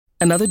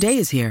Another day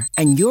is here,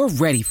 and you're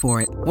ready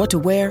for it. What to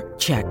wear?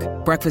 Check.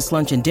 Breakfast,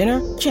 lunch, and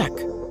dinner? Check.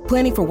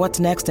 Planning for what's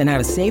next and how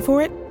to save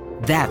for it?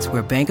 That's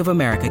where Bank of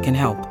America can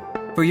help.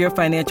 For your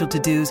financial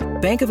to-dos,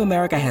 Bank of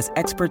America has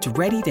experts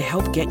ready to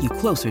help get you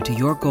closer to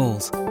your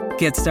goals.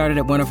 Get started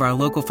at one of our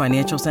local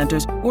financial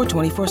centers or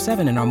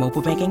 24/7 in our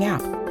mobile banking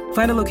app.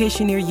 Find a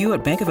location near you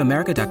at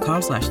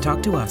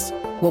bankofamerica.com/talktous.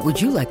 What would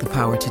you like the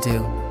power to do?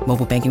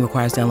 Mobile banking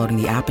requires downloading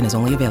the app and is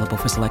only available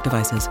for select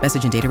devices.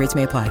 Message and data rates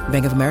may apply.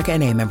 Bank of America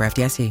N.A., member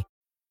FDIC.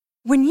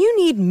 When you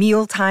need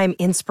mealtime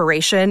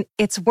inspiration,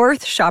 it's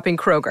worth shopping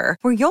Kroger,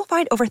 where you'll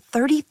find over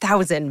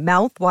 30,000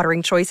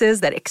 mouth-watering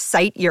choices that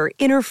excite your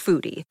inner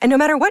foodie. And no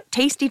matter what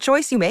tasty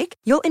choice you make,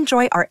 you'll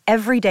enjoy our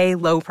everyday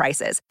low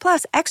prices,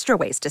 plus extra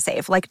ways to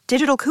save, like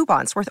digital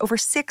coupons worth over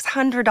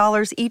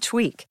 $600 each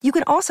week. You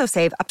can also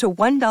save up to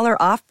 $1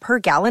 off per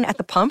gallon at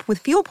the pump with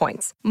fuel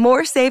points.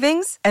 More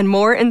savings and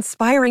more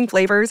inspiring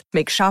flavors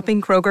make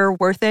shopping Kroger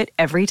worth it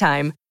every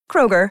time.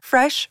 Kroger,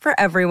 fresh for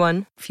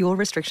everyone. Fuel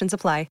restrictions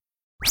apply.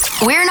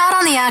 We're not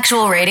on the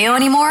actual radio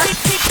anymore,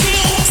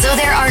 so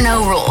there are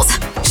no rules.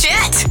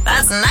 Shit,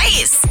 that's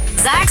nice.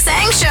 Zach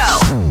Sang Show.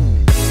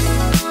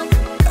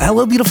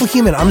 Hello, beautiful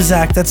human. I'm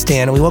Zach. That's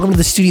Dan. And we welcome to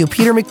the studio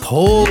Peter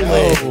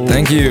McPoland. Oh.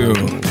 Thank you.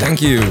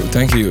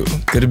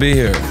 Good to be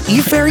here.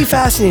 You're very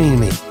fascinating to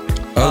me.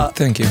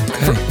 Thank you.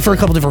 Okay. For a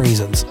couple different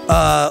reasons.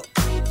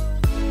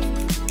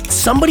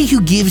 Somebody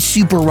who gives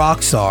super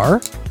rock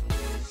star,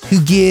 who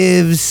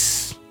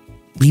leaves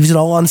it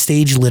all on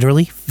stage,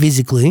 literally,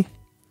 physically.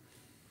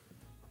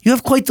 You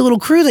have quite the little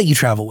crew that you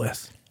travel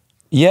with.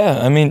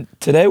 Yeah, I mean,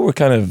 today we're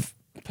kind of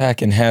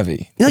packing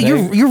heavy. Yeah,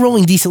 you're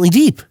rolling decently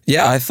deep.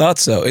 Yeah, I thought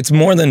so. It's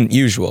more than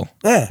usual.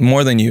 Yeah.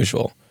 More than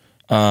usual.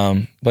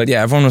 But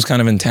yeah, everyone was kind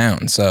of in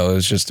town, so it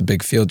was just a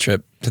big field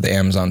trip to the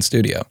Amazon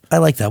studio. I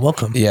like that.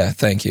 Welcome. Yeah,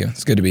 thank you.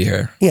 It's good to be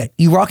here. Yeah,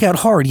 you rock out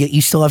hard, yet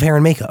you still have hair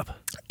and makeup.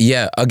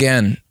 Yeah,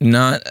 again,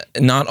 not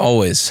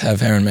always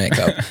have hair and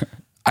makeup.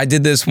 I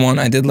did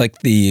like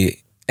the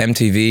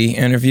MTV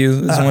interview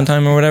this one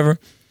time or whatever.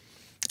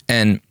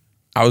 And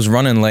I was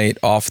running late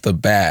off the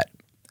bat,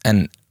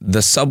 and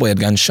the subway had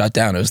gotten shut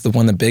down. It was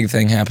the big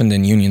thing happened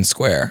in Union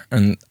Square,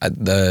 and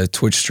the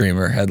Twitch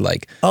streamer had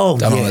done all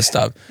this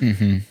stuff.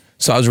 Mm-hmm.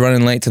 So I was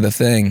running late to the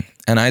thing,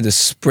 and I had to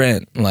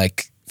sprint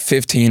like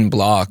 15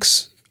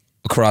 blocks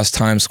across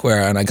Times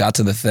Square, and I got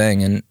to the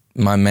thing, and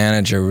my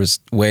manager was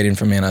waiting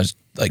for me, and I was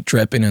like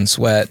dripping in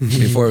sweat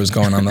before it was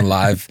going on the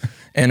live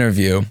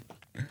interview.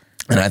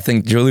 And I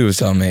think Julie was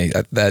telling me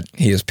that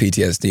he has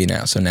PTSD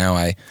now, so now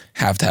I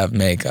have to have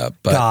makeup.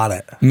 But got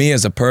it. Me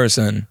as a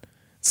person,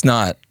 it's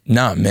not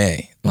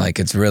me. Like,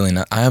 it's really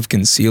not. I have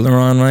concealer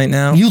on right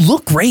now. You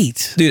look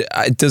great. Dude,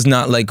 it does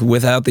not,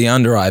 without the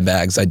under eye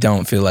bags, I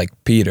don't feel like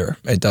Peter.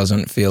 It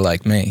doesn't feel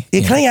like me.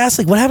 Yeah, can I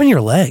ask, what happened to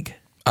your leg?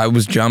 I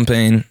was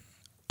going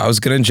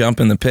to jump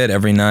in the pit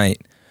every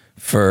night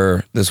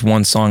for this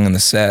one song in the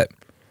set.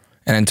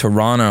 And in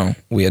Toronto,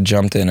 we had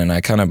jumped in, and I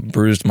kind of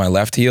bruised my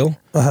left heel.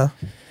 Uh-huh.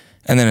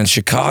 And then in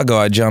Chicago,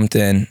 I jumped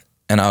in,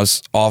 and I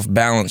was off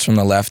balance from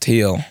the left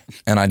heel.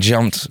 And I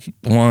jumped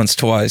once,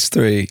 twice,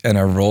 three, and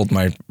I rolled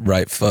my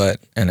right foot,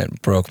 and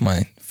it broke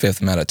my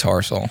fifth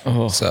metatarsal.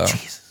 Oh, so,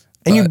 Jesus.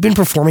 And you've been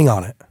performing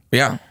on it.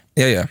 Yeah.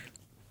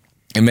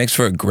 It makes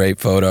for a great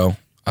photo.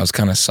 I was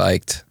kind of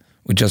psyched.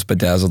 We just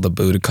bedazzled the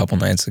boot a couple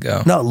nights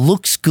ago. No, it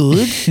looks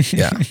good.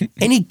 Yeah.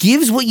 And it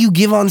gives what you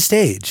give on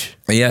stage.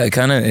 Yeah,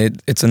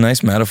 it's a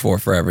nice metaphor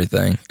for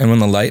everything. And when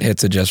the light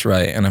hits it just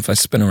right, and if I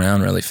spin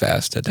around really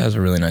fast, it has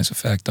a really nice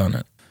effect on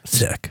it.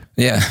 Sick.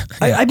 Yeah.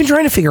 I've been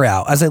trying to figure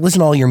out, as I listen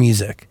to all your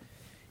music,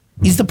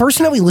 is the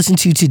person that we listen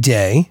to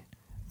today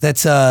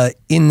that's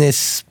in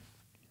this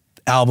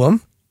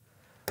album,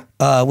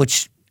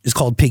 which is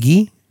called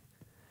Piggy,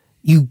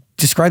 you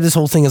describe this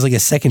whole thing as like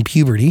a second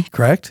puberty,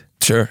 correct?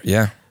 Sure,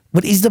 yeah.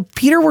 But is the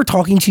Peter we're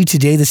talking to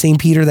today the same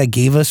Peter that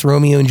gave us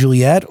Romeo and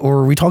Juliet, or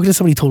are we talking to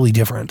somebody totally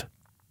different?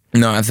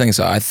 No, I think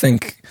so. I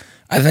think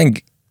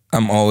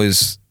I'm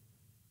always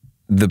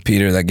the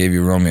Peter that gave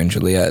you Romeo and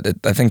Juliet.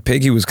 I think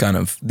Piggy was kind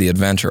of the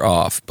adventure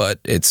off, but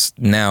it's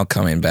now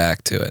coming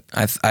back to it.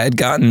 I had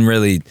gotten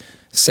really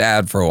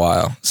sad for a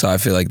while, so I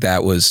feel like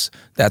that's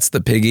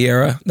the Piggy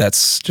era.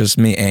 That's just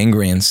me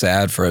angry and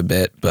sad for a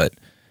bit, but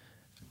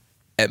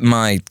at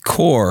my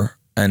core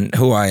and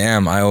who I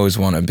am, I always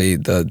want to be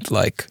the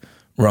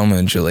Romeo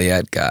and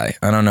Juliet guy.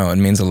 I don't know, it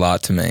means a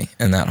lot to me,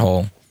 and that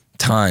whole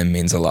time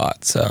means a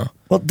lot. So,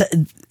 well,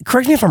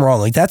 correct me if I'm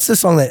wrong. That's the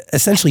song that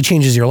essentially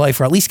changes your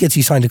life, or at least gets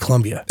you signed to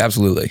Columbia.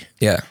 Absolutely,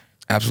 yeah,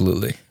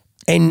 absolutely.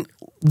 And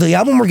the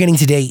album we're getting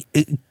today,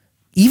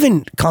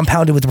 even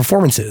compounded with the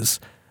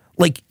performances,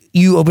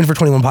 you opened for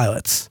 21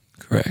 Pilots.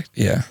 Correct.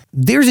 Yeah.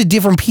 There's a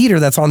different Peter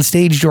that's on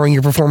stage during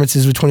your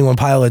performances with 21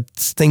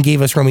 Pilots than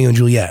gave us Romeo and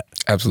Juliet.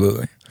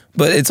 Absolutely.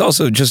 But it's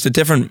also just a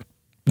different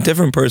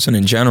person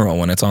in general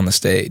when it's on the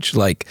stage.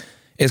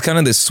 It's kind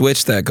of this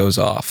switch that goes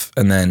off,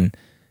 and then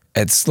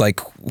it's like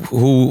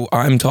who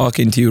I'm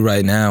talking to you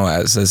right now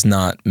as is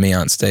not me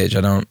on stage. I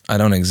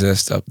don't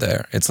exist up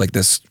there. It's like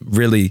this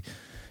really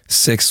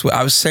sick switch.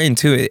 I was saying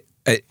too,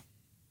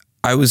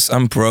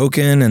 I'm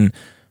broken, and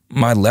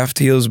my left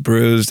heel's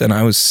bruised and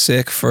I was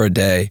sick for a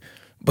day.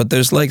 But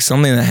there's like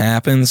something that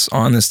happens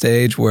on the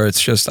stage where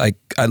it's just, I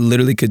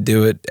literally could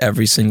do it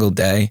every single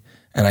day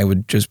and I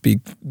would just be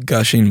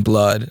gushing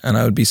blood and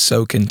I would be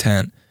so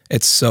content.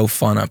 It's so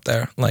fun up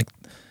there. Like,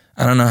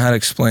 I don't know how to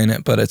explain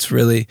it, but it's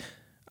really,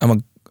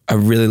 I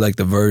really like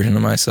the version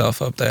of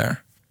myself up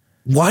there.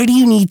 Why do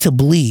you need to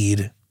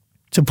bleed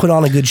to put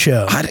on a good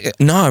show?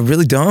 No, I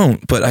really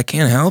don't, but I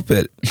can't help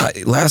it.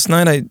 Last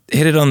night I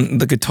hit it on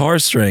the guitar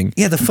string.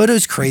 Yeah, the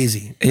photo's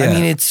crazy. Yeah. I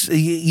mean, it's,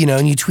 you know,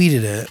 and you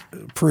tweeted it.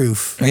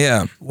 Proof.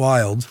 Yeah.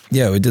 Wild.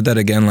 Yeah, we did that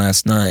again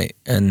last night.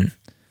 And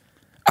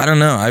I don't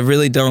know. I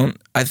really don't.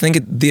 I think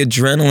the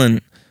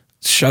adrenaline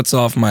shuts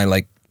off my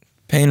like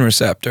pain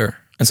receptor.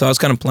 And so I was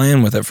kind of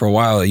playing with it for a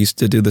while. I used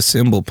to do the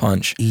cymbal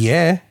punch.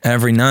 Yeah.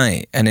 Every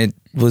night. And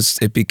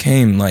it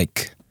became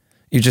like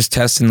you're just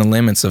testing the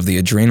limits of the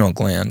adrenal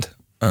gland.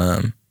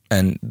 And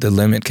the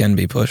limit can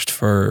be pushed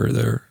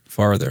farther.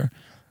 So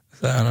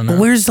I don't know. But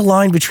where's the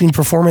line between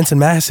performance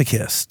and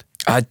masochist?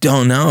 I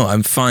don't know.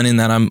 I'm finding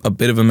that I'm a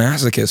bit of a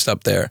masochist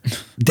up there.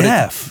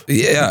 Deaf.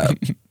 Yeah,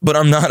 but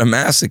I'm not a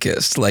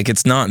masochist. Like,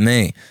 it's not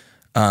me.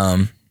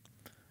 But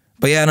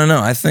yeah, I don't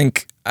know. I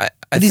think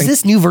Is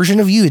this new version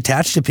of you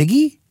attached to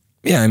Piggy?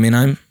 Yeah, I mean,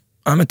 I'm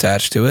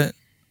attached to it,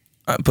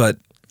 but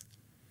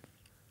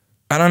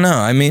I don't know.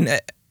 I mean,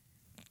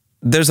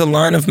 there's a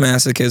line of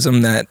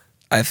masochism that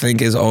I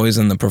think is always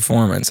in the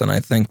performance, and I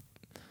think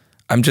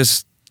I'm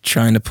just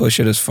trying to push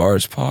it as far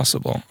as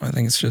possible. I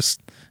think it's just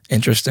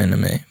interesting to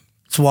me.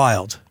 It's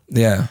wild.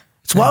 Yeah.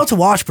 It's wild to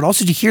watch, but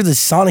also to hear the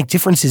sonic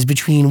differences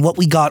between what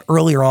we got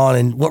earlier on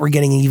and what we're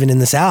getting even in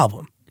this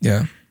album.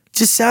 Yeah. It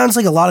just sounds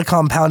like a lot of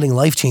compounding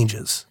life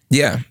changes.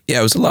 Yeah. Yeah,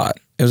 it was a lot.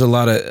 It was a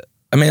lot of,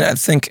 I mean, I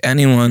think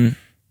everyone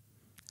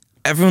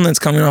that's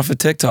coming off of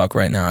TikTok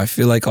right now, I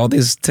feel like all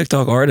these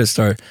TikTok artists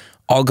are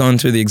all going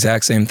through the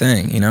exact same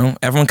thing, you know?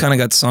 Everyone kind of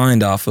got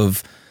signed off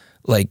of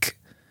like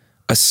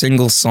a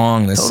single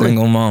song, this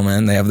single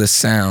moment. They have this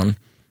sound.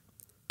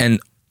 And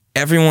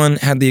everyone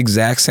had the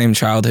exact same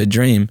childhood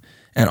dream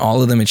and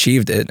all of them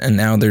achieved it. And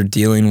now they're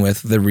dealing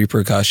with the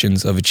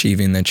repercussions of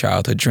achieving their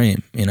childhood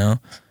dream, you know?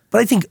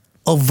 But I think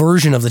a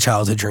version of the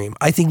childhood dream.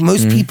 I think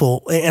most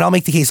people, and I'll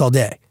make the case all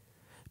day,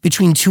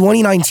 between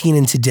 2019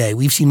 and today,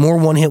 we've seen more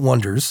one-hit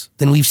wonders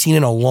than we've seen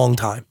in a long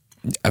time.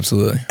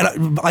 Absolutely.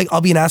 And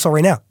I'll be an asshole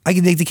right now. I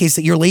can make the case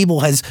that your label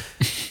has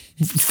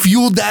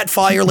fueled that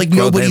fire like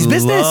nobody's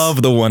business. They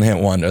love the one-hit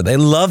wonder. They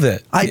love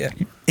it.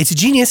 It's a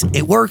genius.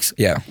 It works.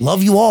 Yeah.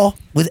 Love you all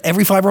with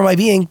every fiber of my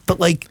being. But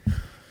like,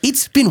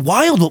 it's been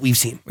wild what we've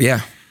seen.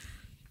 Yeah.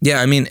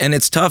 Yeah, I mean, and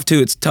it's tough too.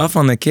 It's tough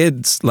on the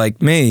kids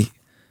like me.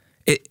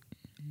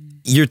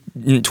 You're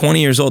 20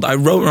 years old. I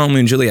wrote Romeo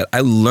and Juliet. I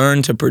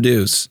learned to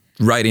produce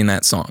writing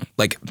that song.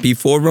 Like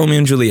before Romeo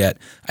and Juliet,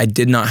 I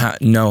did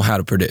not know how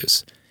to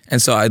produce. And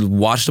so I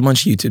watched a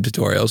bunch of YouTube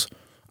tutorials.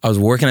 I was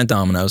working at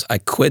Domino's. I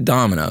quit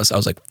Domino's. I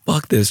was like,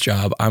 fuck this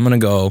job. I'm going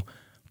to go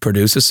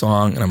produce a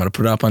song and I'm going to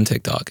put it up on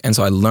TikTok. And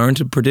so I learned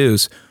to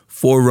produce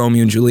for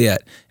Romeo and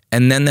Juliet.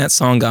 And then that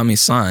song got me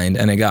signed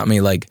and it got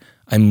me like,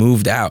 I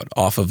moved out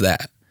off of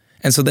that.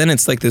 And so then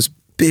it's like this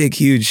big,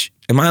 huge,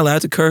 am I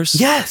allowed to curse?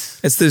 Yes.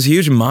 It's this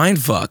huge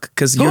mind fuck.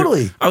 Because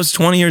totally. I was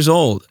 20 years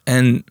old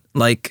and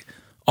like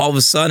all of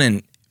a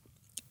sudden,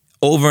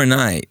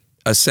 overnight,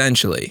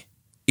 essentially,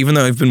 even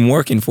though I've been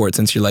working for it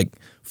since you're like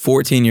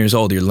 14 years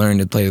old, you're learning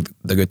to play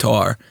the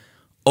guitar.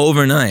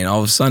 Overnight, all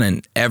of a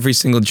sudden, every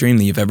single dream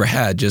that you've ever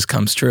had just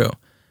comes true.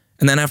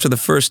 And then after the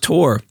first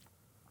tour,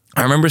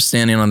 I remember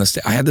standing on the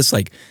stage. I had this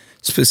like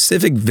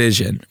specific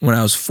vision when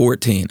I was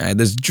 14. I had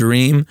this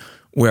dream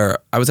where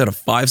I was at a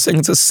 5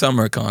 Seconds of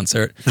Summer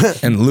concert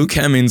and Luke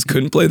Hemmings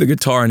couldn't play the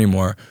guitar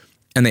anymore.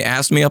 And they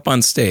asked me up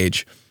on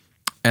stage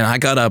and I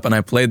got up and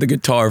I played the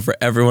guitar for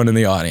everyone in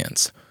the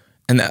audience.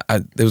 And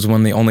it was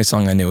the only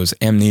song I knew was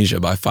Amnesia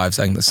by 5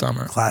 Seconds of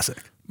Summer. Classic.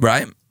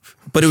 Right?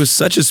 But it was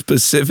such a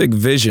specific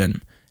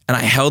vision and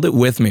I held it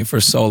with me for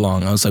so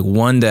long. I was like,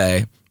 one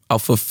day I'll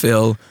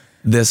fulfill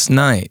this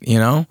night, you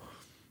know?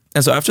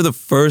 And so after the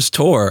first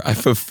tour, I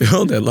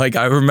fulfilled it. Like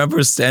I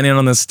remember standing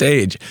on the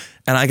stage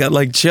and I got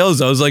like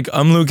chills. I was like,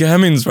 I'm Luke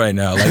Hemmings right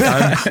now. Like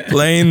I'm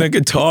playing the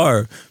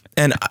guitar.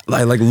 And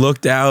I like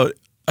looked out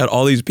at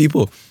all these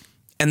people.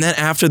 And then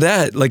after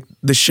that, like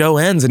the show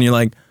ends and you're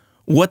like,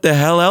 what the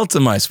hell else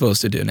am I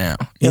supposed to do now?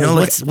 You know,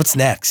 like, what's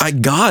next? I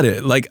got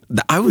it. Like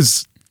I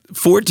was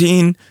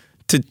 14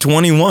 to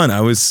 21.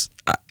 I was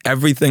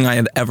everything I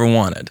had ever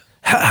wanted.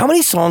 How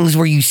many songs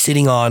were you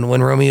sitting on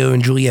when Romeo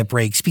and Juliet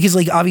breaks? Because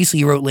like obviously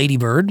you wrote Lady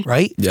Bird,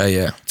 right? Yeah,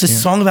 yeah. It's a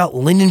song about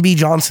Lyndon B.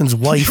 Johnson's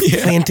wife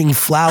planting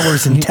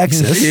flowers in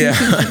Texas. Yeah.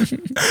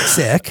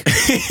 Sick.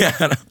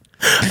 Yeah.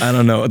 I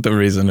don't know what the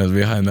reason is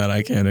behind that.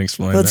 I can't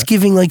explain That's that.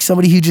 giving like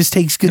somebody who just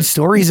takes good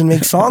stories and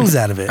makes songs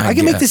out of it. I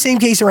can make the same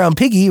case around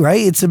Piggy,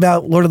 right? It's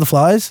about Lord of the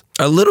Flies.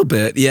 A little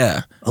bit,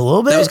 yeah. A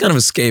little bit? That was kind of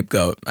a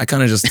scapegoat. I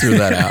kind of just threw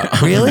that out.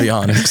 I'm Really? gonna be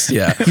honest,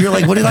 yeah. You're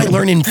like, what did I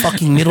learn in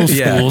fucking middle school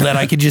Yeah. that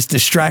I could just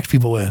distract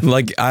people with?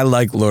 Like, I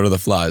like Lord of the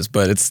Flies,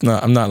 but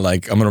I'm not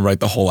like, I'm going to write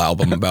the whole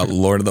album about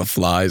Lord of the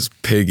Flies,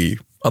 Piggy.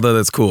 Although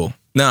that's cool.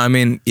 No, I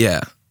mean,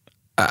 yeah.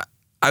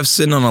 I've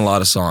sitting on a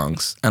lot of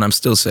songs, and I'm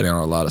still sitting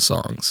on a lot of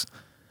songs.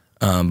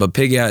 But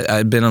Piggy,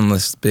 I'd been on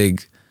this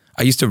big...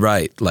 I used to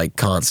write, like,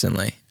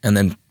 constantly. And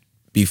then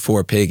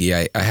before Piggy,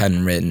 I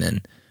hadn't written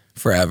in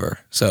forever.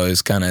 So it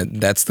was kind of...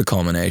 That's the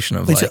culmination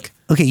of,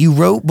 okay, you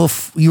wrote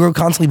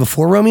constantly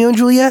before Romeo and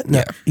Juliet?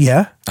 No.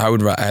 Yeah? I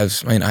would write...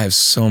 I have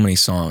so many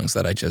songs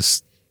that I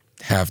just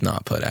have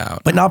not put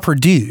out. But not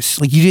produced?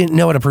 Like, you didn't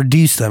know how to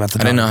produce them at the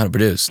time? I didn't know how to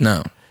produce,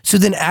 no. So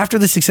then after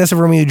the success of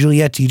Romeo and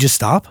Juliet, do you just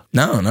stop?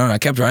 No, I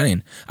kept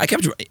writing. I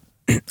kept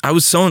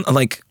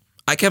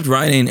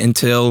writing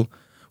until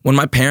when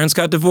my parents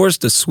got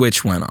divorced, the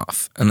switch went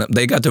off. And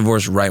they got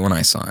divorced right when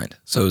I signed.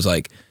 So it was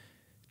like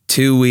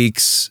 2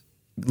 weeks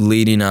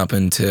leading up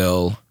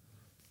until,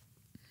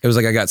 it was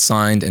like I got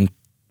signed and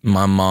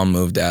my mom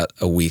moved out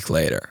a week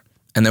later.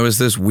 And there was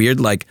this weird,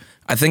 like,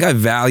 I think I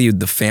valued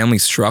the family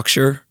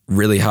structure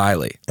really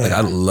highly. Like,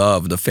 I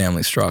loved the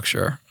family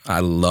structure.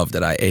 I loved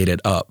it. I ate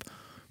it up.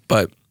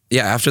 But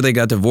yeah, after they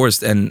got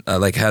divorced and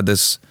had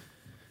this,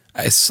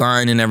 I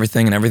signed and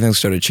everything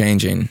started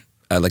changing.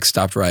 I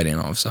stopped writing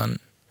all of a sudden.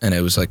 And it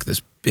was like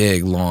this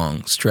big,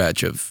 long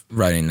stretch of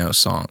writing no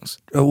songs.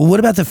 What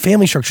about the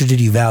family structure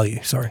did you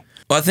value? Sorry.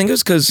 Well, I think it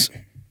was because,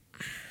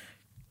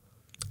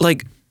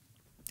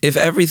 if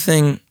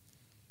everything,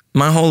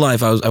 my whole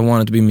life I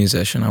wanted to be a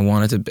musician. I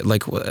wanted to be,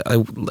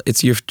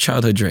 it's your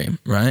childhood dream,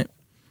 right?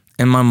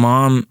 And my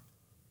mom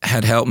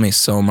had helped me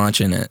so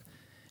much in it.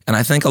 And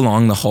I think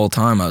along the whole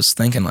time I was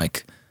thinking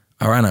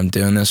all right, I'm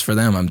doing this for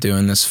them. I'm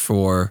doing this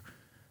for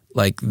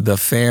the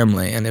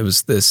family. And it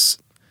was this,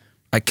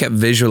 I kept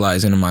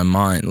visualizing in my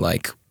mind,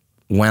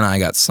 when I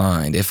got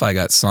signed, if I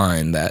got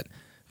signed, that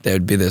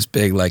there'd be this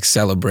big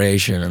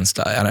celebration and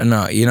stuff. I don't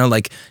know,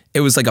 it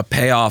was like a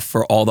payoff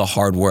for all the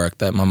hard work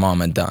that my mom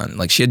had done.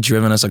 She had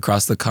driven us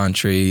across the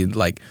country,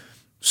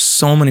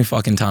 so many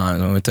fucking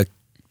times. We went to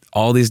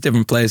all these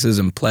different places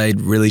and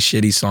played really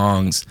shitty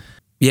songs.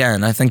 Yeah,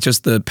 and I think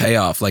just the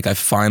payoff, I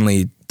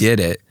finally did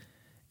it,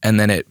 and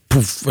then it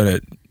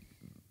blew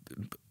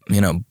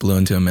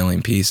into a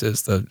million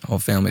pieces, the whole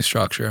family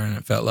structure, and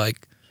it felt I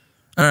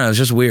don't know, it was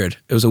just weird.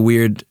 It was a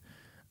weird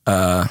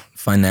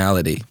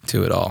finality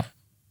to it all.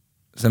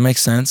 Does that make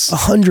sense?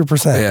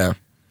 100%. Yeah.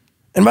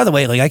 And by the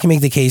way, I can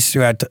make the case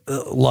throughout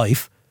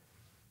life.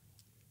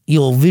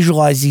 You'll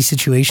visualize these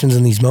situations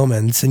and these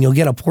moments, and you'll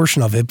get a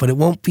portion of it, but it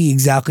won't be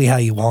exactly how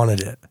you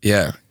wanted it.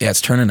 Yeah,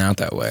 it's turning out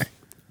that way.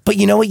 But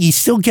you know what? You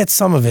still get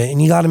some of it,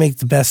 and you got to make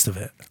the best of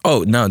it.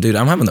 Oh, no, dude,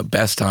 I'm having the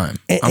best time.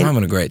 I'm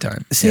having a great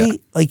time. See,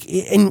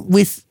 and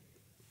with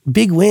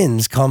big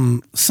wins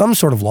come some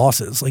sort of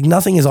losses.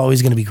 Nothing is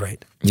always going to be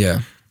great.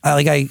 Yeah.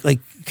 I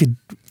could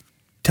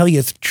tell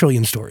you a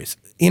trillion stories.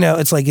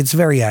 It's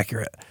very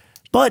accurate.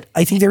 But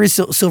I think there is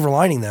silver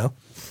lining, though.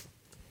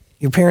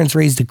 Your parents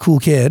raised a cool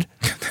kid.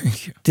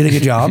 Thank you. Did a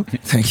good job.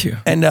 Thank you.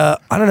 And I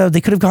don't know, they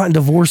could have gotten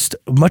divorced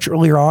much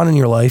earlier on in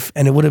your life,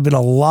 and it would have been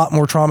a lot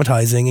more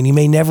traumatizing, and you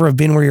may never have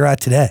been where you're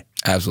at today.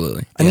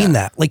 Absolutely. I mean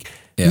that.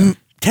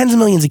 Tens of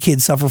millions of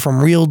kids suffer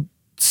from real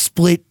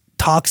split,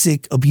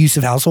 toxic,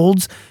 abusive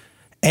households,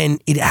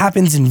 and it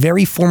happens in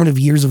very formative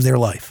years of their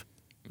life.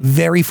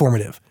 Very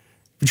formative.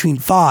 Between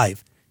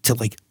 5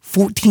 to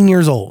 14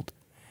 years old.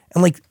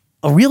 And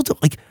a real,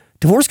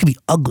 divorce could be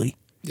ugly.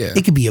 Yeah.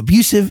 It could be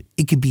abusive.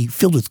 It could be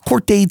filled with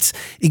court dates.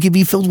 It could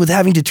be filled with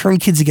having to turn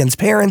kids against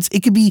parents.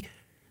 It could be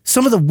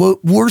some of the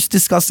worst,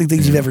 disgusting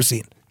things you've ever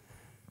seen.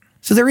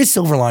 So there is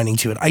silver lining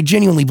to it. I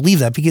genuinely believe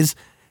that because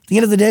at the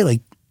end of the day,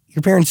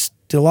 your parents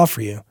did a lot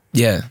for you.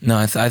 Yeah. No,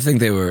 I think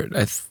they were,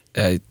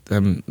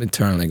 I'm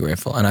eternally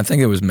grateful. And I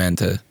think it was meant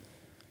to,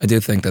 I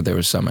do think that there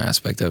was some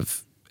aspect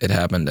of it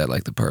happened at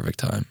the perfect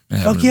time. It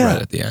happened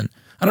right at the end.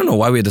 I don't know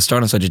why we had to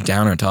start on such a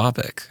downer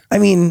topic. I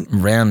mean,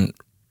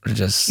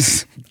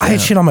 I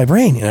had shit on my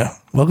brain,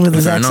 Welcome to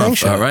the Zach Sang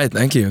Show. All right,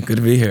 thank you. Good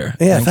to be here.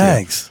 Yeah,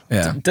 thanks.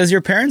 Yeah. Does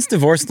your parents'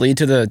 divorce lead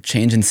to the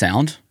change in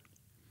sound?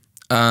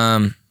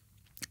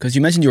 Because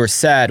you mentioned you were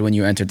sad when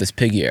you entered this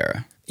Piggy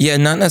era. Yeah,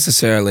 not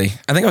necessarily.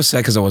 I think I was sad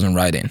because I wasn't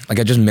writing. I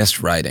just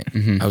missed writing.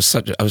 Mm-hmm.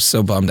 I was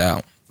so bummed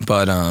out.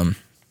 But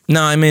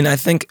no, I mean, I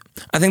think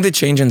the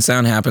change in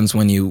sound happens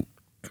when you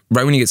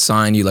get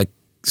signed, you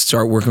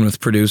start working with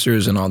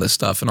producers and all this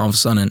stuff, and all of a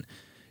sudden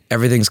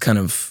everything's kind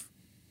of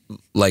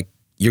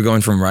you're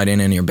going from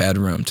writing in your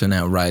bedroom to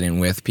now writing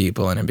with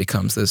people, and it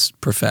becomes this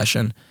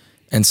profession.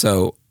 And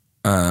so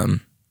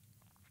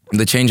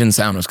the change in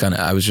sound was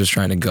I was just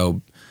trying to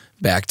go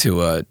back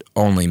to a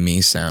only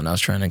me sound. I was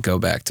trying to go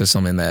back to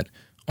something that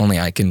only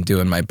I can do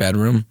in my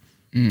bedroom.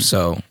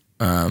 So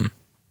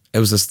it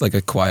was just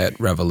a quiet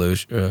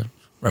rebellion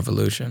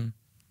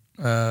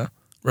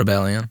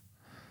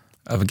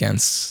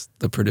against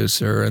the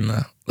producer and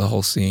the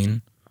whole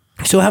scene.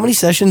 So how many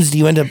sessions do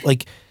you end up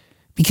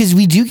because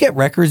we do get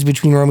records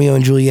between Romeo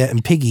and Juliet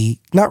and Piggy,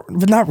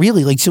 but not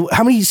really. So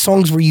how many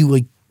songs were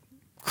you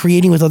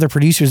creating with other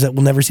producers that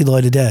will never see the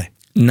light of day?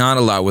 Not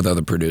a lot with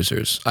other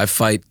producers. I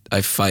fight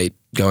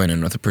going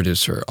in with a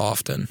producer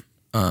often.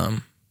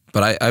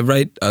 But I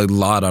write a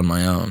lot on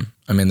my own.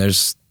 I mean,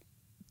 there's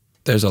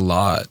a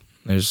lot.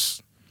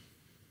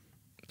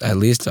 at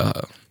least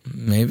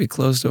maybe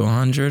close to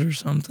 100 or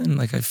something.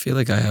 Like, I feel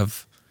like I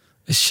have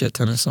a shit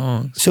ton of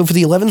songs. So for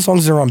the 11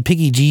 songs that are on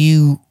Piggy, do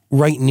you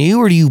write new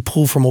or do you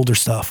pull from older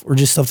stuff or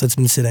just stuff that's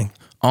been sitting?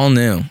 All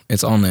new.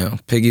 It's all new.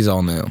 Piggy's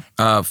all new.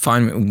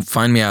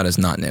 Find Me Out is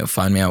not new.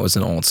 Find Me Out was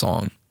an old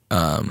song.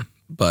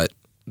 But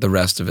the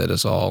rest of it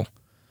is all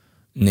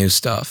new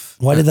stuff.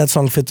 Why did that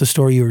song fit the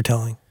story you were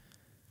telling?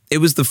 It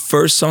was the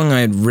first song I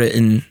had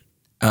written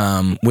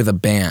with a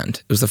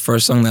band. It was the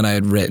first song that I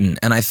had written.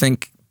 And I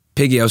think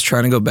Piggy, I was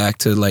trying to go back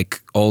to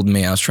like old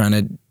me. I was trying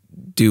to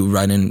do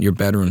right in your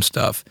bedroom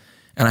stuff.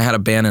 And I had a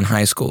band in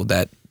high school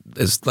that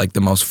is like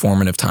the most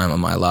formative time of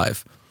my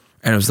life.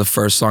 And it was the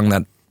first song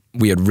that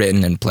we had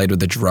written and played with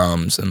the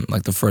drums. And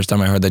like the first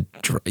time I heard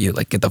you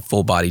like get the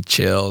full body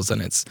chills,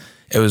 and it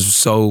was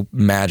so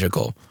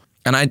magical.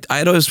 And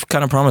I'd always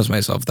kind of promised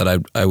myself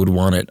that I would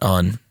want it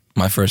on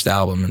my first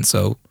album. And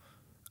so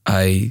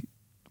I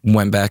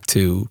went back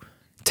to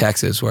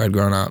Texas where I'd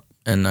grown up,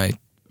 and I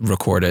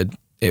recorded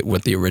it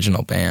with the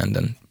original band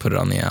and put it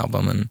on the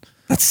album. And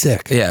that's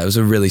sick. Yeah, it was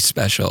a really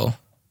special.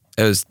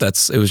 It was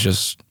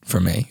just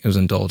for me. It was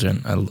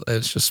indulgent. It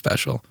was just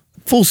special.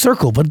 Full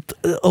circle, but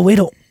a way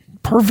to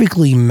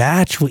perfectly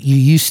match what you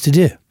used to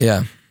do.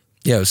 Yeah,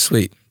 it was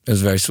sweet. It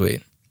was very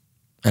sweet,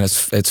 and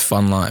it's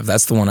fun live.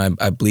 That's the one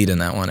I bleed in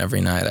that one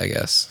every night, I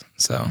guess.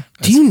 So,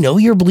 do you know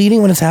you're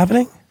bleeding when it's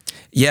happening?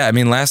 Yeah, I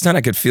mean, last night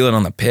I could feel it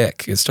on the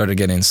pick. It started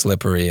getting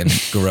slippery and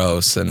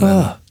gross, and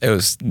it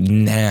was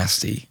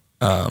nasty.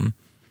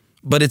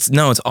 But it's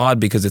odd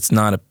because it's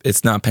not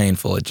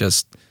painful. It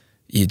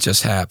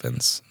just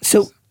happens.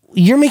 So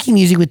you're making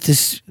music with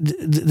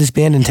this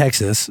band in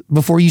Texas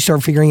before you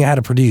start figuring out how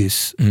to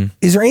produce. Mm-hmm.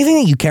 Is there anything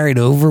that you carried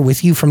over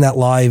with you from that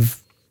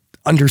live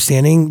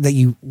understanding that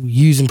you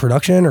use in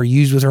production or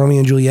use with Romeo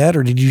and Juliet,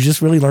 or did you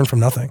just really learn from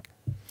nothing?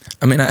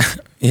 I mean,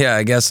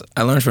 I guess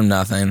I learned from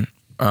nothing.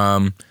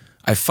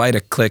 I fight a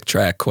click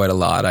track quite a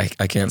lot.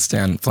 I can't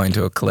stand playing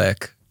to a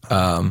click.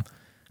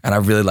 And I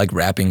really like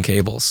wrapping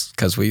cables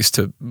because we used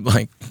to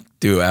like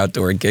do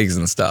outdoor gigs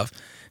and stuff.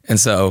 And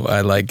so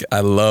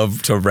I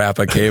love to wrap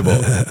a cable.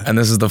 And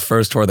this is the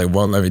first tour they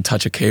won't let me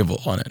touch a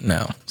cable on it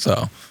now.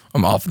 So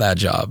I'm off that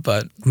job,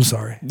 but I'm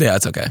sorry. Yeah,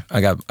 it's okay.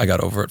 I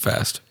got over it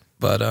fast.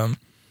 But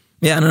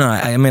yeah, I don't know.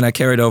 I mean, I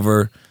carried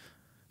over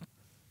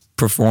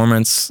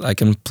performance. I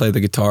can play the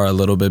guitar a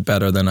little bit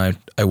better than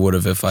I would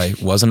have if I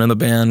wasn't in the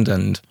band.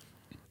 And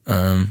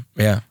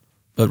yeah,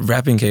 but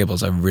wrapping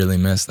cables, I really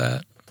miss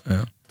that.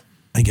 Yeah.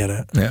 I get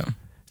it. Yeah.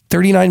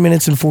 39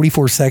 minutes and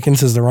 44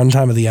 seconds is the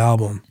runtime of the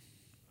album.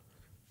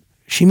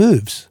 She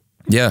moves.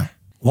 Yeah.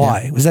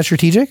 Why? Yeah. Was that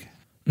strategic?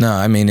 No,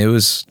 I mean, it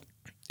was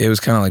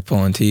kind of like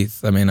pulling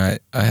teeth. I mean, I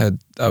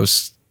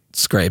was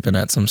scraping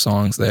at some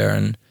songs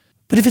there,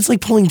 but if it's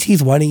like pulling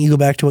teeth, why didn't you go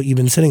back to what you've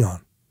been sitting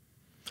on?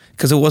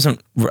 Because it wasn't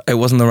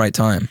the right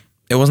time.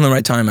 It wasn't the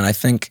right time, and I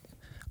think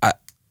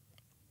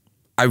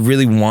I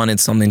really wanted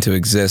something to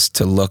exist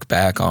to look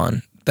back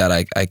on that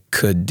I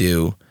could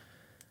do.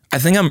 I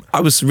think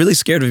I was really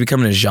scared of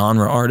becoming a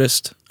genre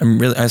artist.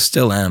 I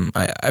still am.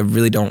 I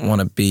really don't want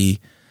to be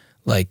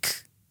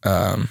like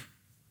a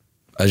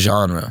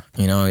genre,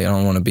 you know. I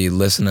don't want to be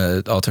listen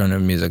to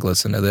alternative music,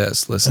 listen to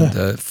this, listen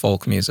to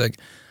folk music.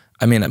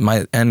 I mean,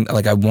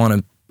 I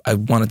wanted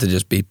to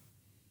just be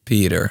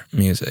Peter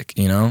music,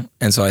 you know.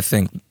 And so I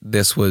think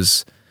this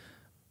was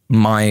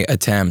my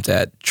attempt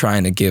at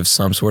trying to give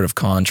some sort of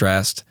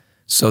contrast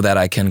so that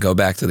I can go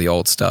back to the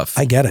old stuff.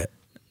 I get it.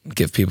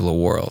 Give people a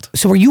world.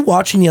 So are you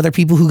watching the other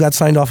people who got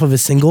signed off of a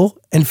single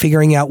and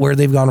figuring out where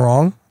they've gone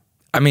wrong?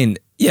 I mean,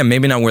 yeah,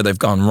 maybe not where they've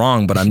gone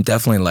wrong, but I'm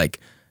definitely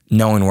like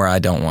knowing where I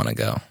don't want to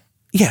go.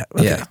 Yeah.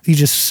 Okay. Yeah. You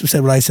just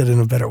said what I said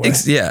in a better way.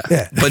 Yeah.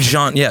 But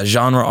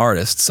genre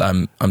artists,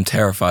 I'm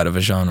terrified of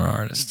a genre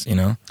artist, you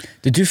know?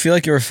 Did you feel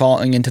like you were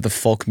falling into the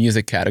folk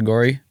music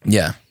category?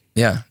 Yeah,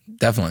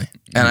 definitely.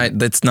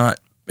 And it's not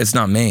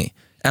me.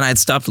 And I'd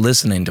stopped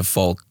listening to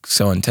folk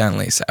so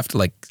intently after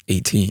like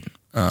 18.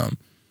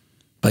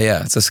 But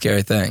yeah, it's a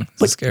scary thing.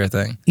 It's a scary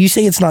thing. You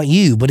say it's not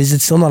you, but is it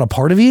still not a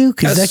part of you?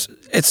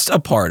 It's a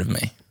part of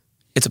me.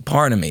 It's a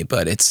part of me,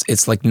 but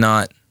it's like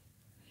not.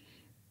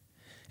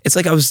 It's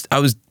like I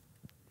was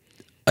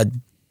a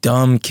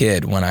dumb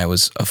kid when I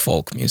was a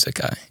folk music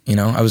guy. You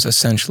know, I was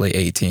essentially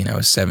 18. I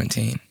was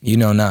 17. You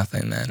know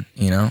nothing then.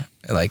 You know,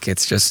 like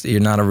it's just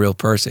you're not a real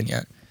person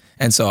yet.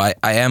 And so I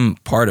am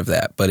part of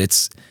that. But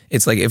it's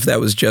like if that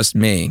was just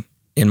me.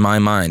 In my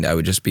mind, I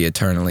would just be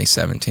eternally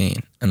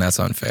 17, and that's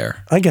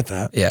unfair. I get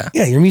that. Yeah.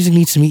 Yeah, your music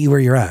needs to meet you where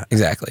you're at.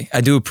 Exactly.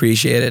 I do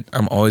appreciate it.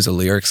 I'm always a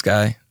lyrics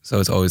guy, so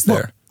it's always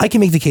there. I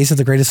can make the case that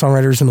the greatest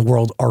songwriters in the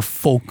world are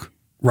folk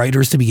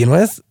writers to begin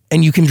with,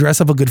 and you can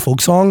dress up a good folk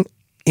song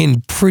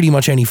in pretty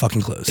much any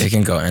fucking clothes. It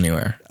can go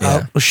anywhere.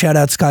 Yeah. Shout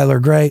out Skylar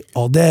Grey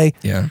all day.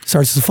 Yeah.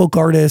 Starts as a folk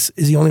artist,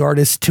 is the only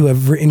artist to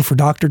have written for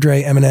Dr.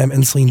 Dre, Eminem,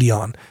 and Celine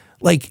Dion.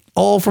 Like,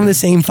 all from the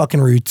same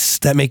fucking roots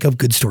that make up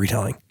good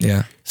storytelling.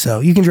 Yeah. So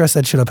you can dress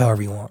that shit up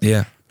however you want.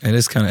 Yeah.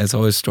 It's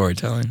always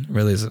storytelling. It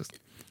really is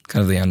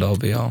kind of the end all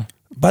be all.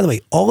 By the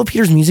way, all of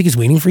Peter's music is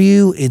waiting for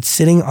you. It's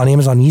sitting on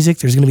Amazon Music.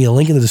 There's going to be a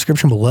link in the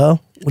description below.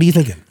 What are you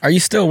thinking? Are you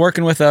still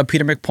working with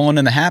Peter McPoland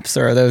and the Haps,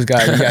 or are those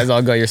guys? You guys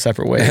all go your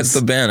separate ways. That's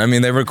the band. I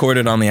mean, they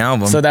recorded on the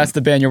album. So that's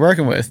the band you're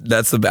working with.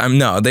 That's the band.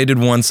 No, they did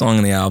one song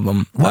on the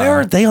album. Why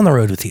aren't they on the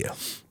road with you?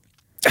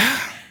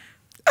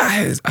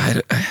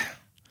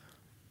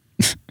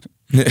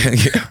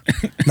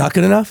 Not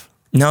good enough?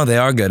 No, they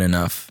are good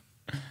enough.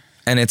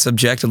 And it's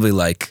objectively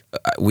like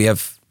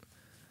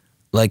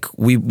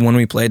when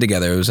we played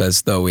together, it was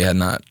as though we had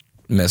not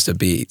missed a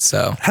beat.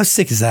 So how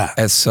sick is that?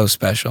 It's so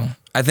special.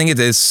 I think it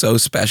is so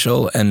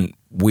special, and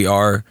we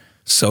are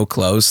so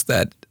close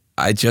that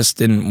I just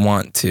didn't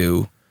want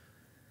to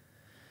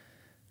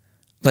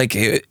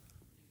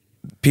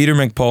Peter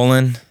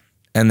McPoland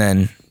and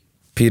then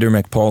Peter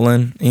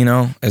McPoland,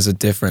 is a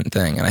different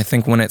thing. And I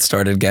think when it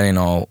started getting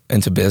all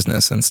into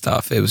business and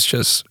stuff, it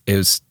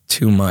was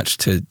too much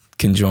to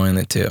conjoin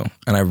the two.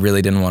 And I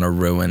really didn't want to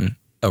ruin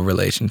a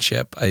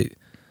relationship. I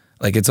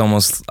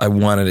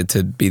wanted it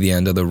to be the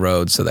end of the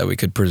road so that we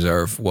could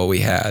preserve what we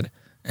had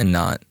and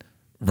not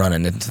run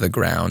it into the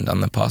ground on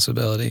the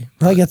possibility.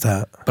 I get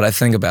that. But I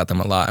think about them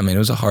a lot. I mean, it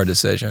was a hard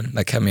decision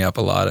that kept me up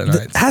a lot at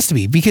night. It has to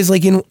be, because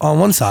on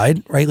one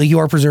side, right, you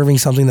are preserving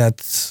something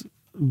that's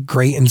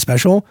great and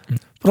special,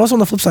 but also on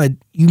the flip side,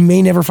 you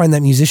may never find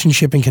that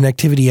musicianship and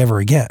connectivity ever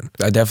again.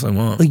 I definitely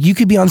won't. You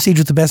could be on stage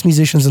with the best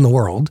musicians in the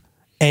world,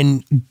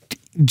 and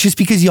just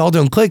because y'all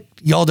don't click.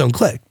 Do you know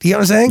what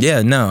I'm saying?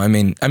 Yeah, no, I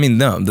mean,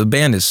 no, the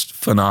band is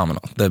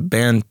phenomenal. The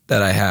band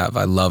that I have,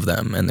 I love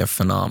them, and they're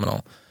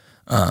phenomenal.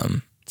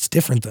 It's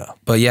different though.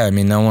 But yeah, I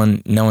mean, no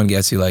one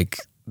gets you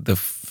like the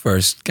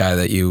first guy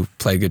that you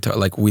play guitar.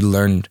 Like me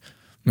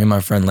and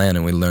my friend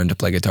Landon, we learned to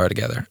play guitar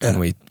together, and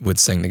we would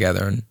sing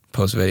together and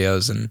post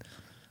videos, and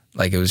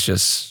it was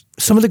just...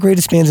 Some of the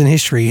greatest bands in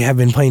history have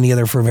been playing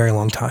together for a very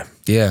long time.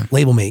 Yeah.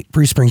 Label mate,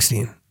 Bruce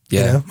Springsteen.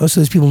 Yeah. Most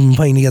of those people have been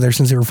playing together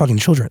since they were fucking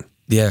children.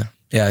 Yeah.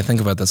 Yeah, I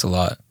think about this a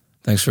lot.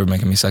 Thanks for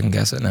making me second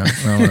guess it now.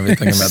 I don't want to be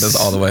thinking about this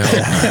all the way home.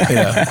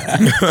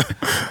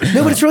 Yeah.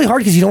 No, but it's really hard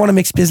because you don't want to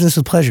mix business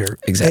with pleasure.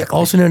 Exactly.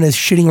 Also known as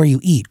shitting where you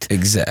eat.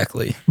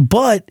 Exactly.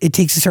 But it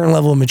takes a certain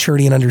level of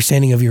maturity and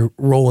understanding of your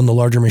role in the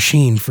larger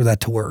machine for that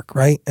to work,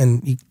 right?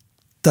 And it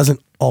doesn't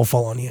all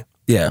fall on you.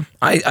 Yeah.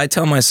 I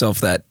tell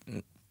myself that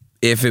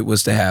if it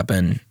was to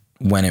happen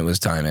when it was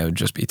time, it would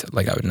just be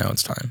I would know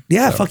it's time.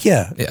 Yeah, so, fuck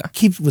yeah. Yeah.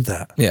 Keep with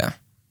that. Yeah.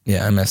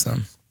 Yeah, I miss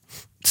them.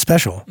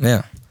 Special.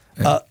 Yeah.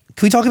 Can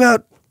we talk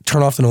about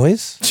Turn Off the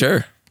Noise?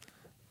 Sure.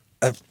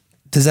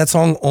 Does that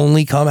song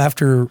only come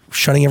after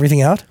shutting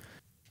everything out?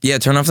 Yeah,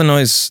 Turn Off the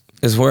Noise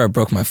is where I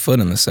broke my foot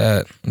in the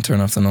set, and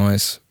Turn Off the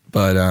Noise.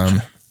 But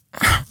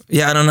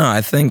yeah, I don't know.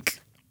 I think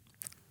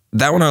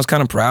that one I was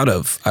kind of proud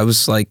of. I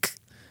was like,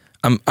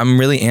 I'm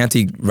really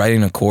anti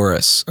writing a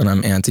chorus, and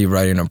I'm anti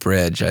writing a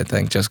bridge. I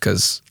think just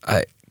because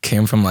I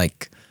came from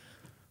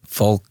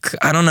folk.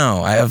 I don't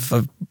know. I have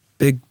a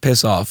big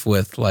piss off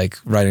with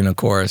writing a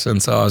chorus,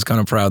 and so I was kind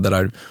of proud that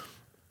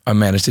I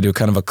managed to do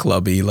kind of a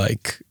clubby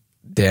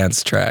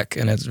dance track,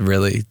 and it's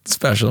really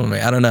special to me.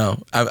 I don't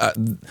know.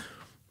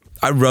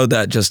 I wrote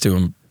that just to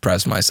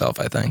impress myself,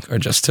 I think, or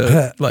just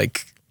to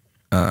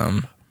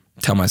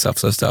tell myself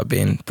to stop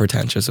being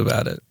pretentious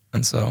about it.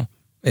 And so,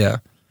 yeah.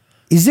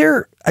 Is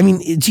there? I mean,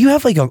 do you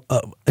have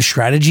a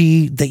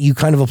strategy that you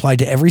kind of apply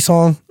to every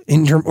song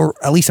or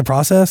at least a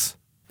process?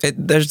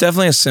 There's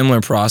definitely a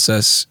similar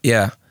process.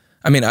 Yeah.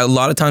 I mean, a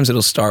lot of times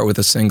it'll start with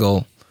a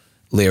single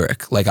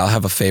lyric. I'll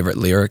have a favorite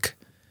lyric,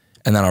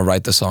 and then I'll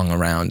write the song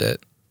around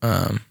it.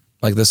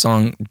 The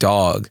song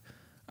Dog,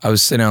 I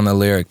was sitting on the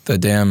lyric, the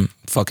damn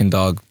fucking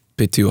dog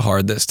bit too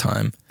hard this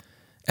time.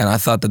 And I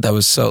thought that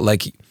was so,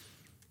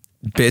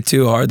 bit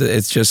too hard.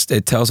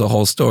 It tells a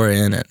whole story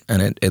in it,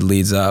 and it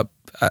leads up.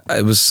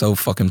 It was so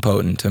fucking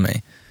potent to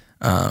me.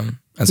 And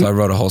so I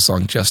wrote a whole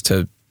song just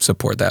to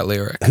support that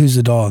lyric. Who's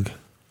the dog?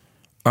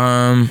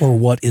 Or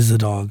what is the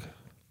dog?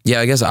 Yeah,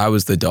 I guess I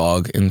was the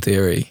dog in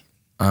theory.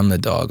 I'm the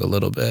dog a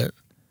little bit.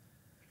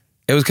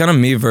 It was kind of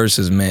me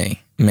versus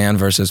me, man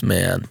versus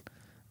man.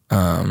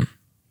 But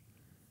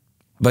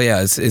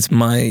yeah,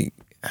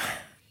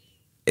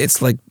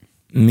 it's like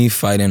me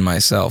fighting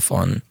myself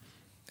on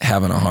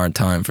having a hard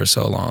time for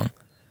so long.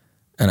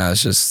 And I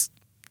was just,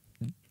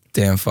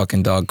 damn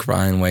fucking dog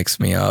crying wakes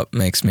me up,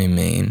 makes me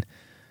mean.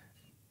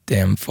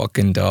 Damn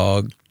fucking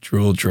dog,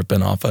 drool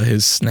dripping off of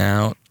his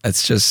snout.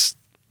 It's just,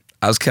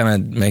 I was kind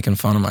of making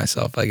fun of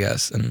myself, I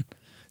guess. And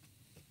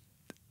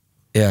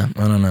yeah,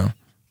 I don't know.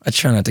 I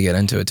try not to get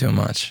into it too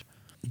much.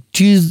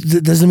 Does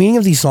the meaning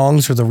of these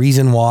songs or the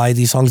reason why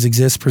these songs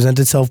exist present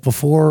itself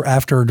before,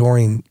 after, or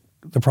during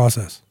the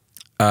process?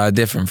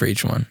 Different for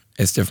each one.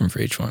 It's different for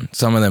each one.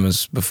 Some of them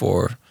is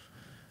before.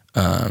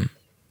 Some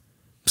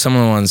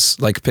of the ones,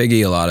 like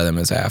Piggy, a lot of them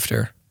is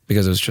after,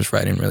 because it was just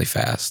writing really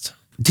fast.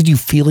 Did you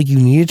feel like you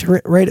needed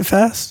to write it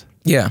fast?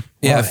 Yeah.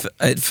 Yeah.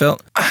 It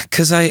felt,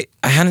 because I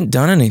hadn't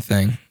done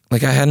anything. I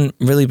hadn't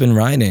really been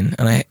writing,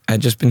 and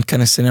I'd just been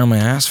kind of sitting on my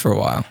ass for a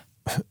while.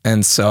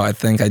 And so I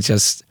think I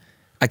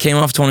came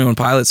off 21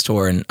 Pilots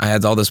tour, and I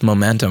had all this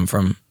momentum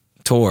from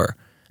tour,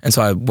 And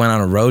so I went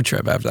on a road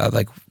trip after that,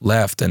 like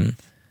left, and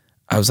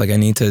I was like, I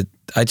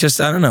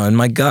don't know, in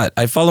my gut.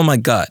 I follow my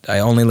gut. I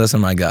only listen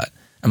to my gut.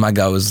 And my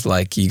gut was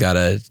like, you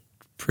gotta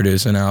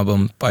produce an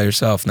album by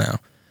yourself now.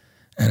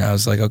 And I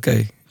was like,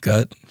 okay,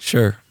 gut,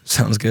 sure,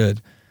 sounds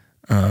good.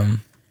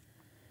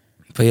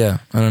 But yeah,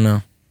 I don't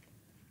know.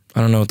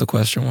 I don't know what the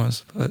question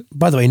was. But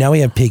By the way, now we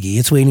have Piggy.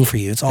 It's waiting for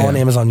you. It's all on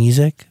Amazon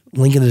Music.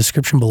 Link in the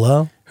description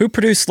below. Who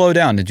produced Slow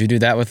Down? Did you do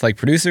that with like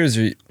producers?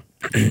 Or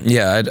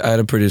yeah, I had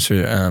a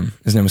producer.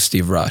 His name was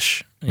Steve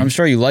Rush. I'm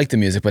sure you like the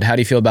music, but how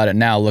do you feel about it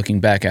now, looking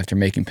back after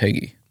making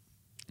Piggy?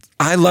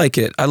 I like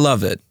it. I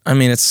love it. I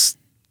mean,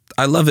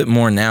 I love it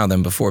more now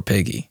than before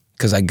Piggy,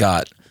 because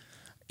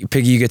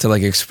Piggy, you get to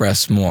like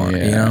express more,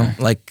 you know?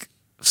 Like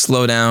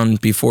Slow Down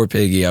before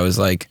Piggy, I was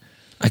like,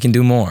 I can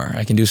do more.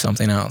 I can do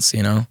something else,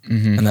 you know?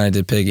 And then I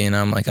did Piggy, and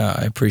I'm like,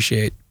 I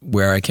appreciate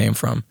where I came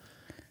from.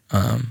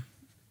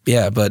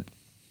 Yeah, but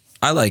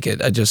I like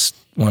it. I just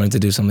wanted to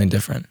do something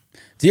different.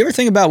 Do you ever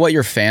think about what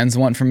your fans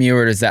want from you,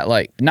 or is that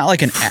like, not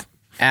like an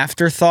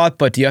afterthought,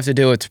 but do you have to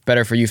do what's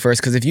better for you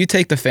first? Because if you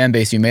take the fan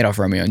base you made off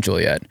Romeo and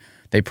Juliet,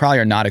 they probably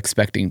are not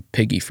expecting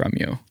Piggy from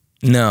you.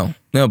 No,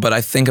 but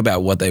I think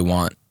about what they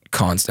want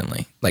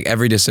constantly. Like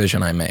every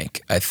decision I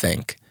make, I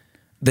think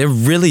they're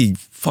really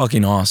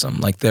fucking awesome.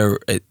 Like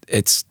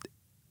it's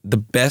the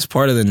best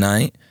part of the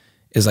night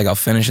is like I'll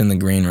finish in the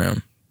green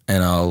room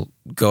and I'll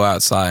go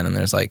outside and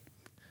there's like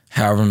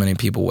however many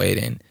people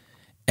waiting,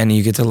 and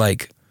you get to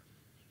like,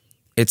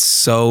 it's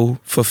so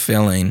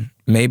fulfilling.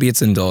 Maybe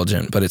it's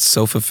indulgent, but it's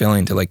so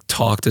fulfilling to like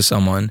talk to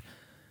someone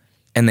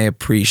and they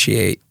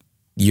appreciate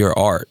your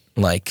art,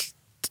 like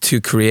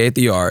to create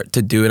the art,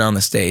 to do it on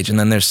the stage, and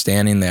then they're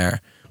standing there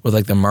with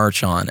like the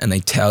merch on and they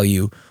tell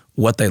you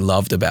what they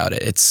loved about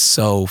it. It's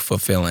so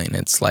fulfilling.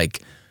 It's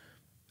like,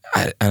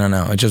 I don't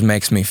know, it just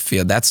makes me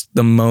feel, that's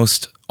the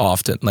most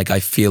often, like I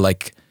feel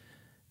like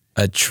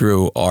a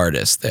true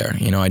artist there.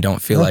 You know, I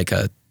don't feel like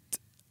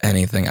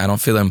anything. I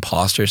don't feel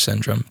imposter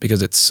syndrome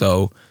because it's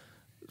so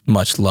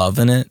much love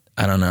in it.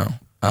 I don't know.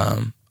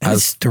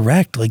 It's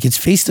direct, like it's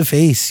face to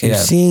face. You're Yeah.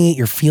 seeing it,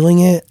 you're feeling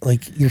it,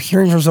 like you're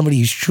hearing from somebody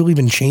who's truly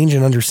been changed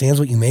and understands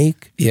what you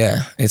make.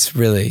 Yeah, it's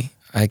really,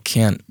 I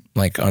can't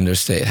like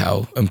understate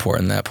how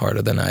important that part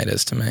of the night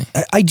is to me.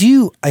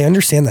 I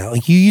understand that.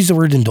 Like you use the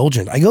word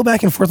indulgent. I go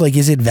back and forth. Like,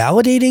 is it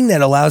validating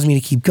that allows me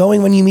to keep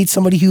going when you meet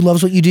somebody who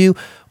loves what you do?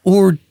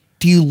 Or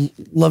do you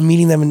love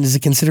meeting them and is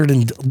it considered,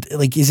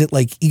 like, is it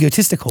like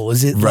egotistical?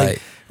 Is it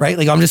like, right?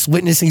 Like I'm just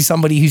witnessing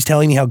somebody who's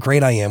telling me how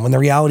great I am when the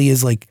reality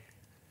is like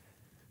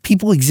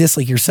people exist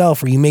like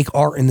yourself where you make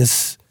art in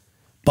this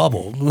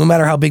bubble, no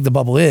matter how big the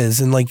bubble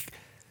is. And like,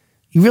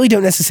 you really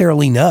don't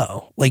necessarily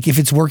know, like if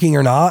it's working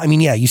or not. I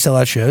mean, yeah, you sell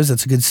out shows.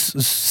 That's a good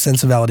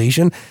sense of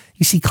validation.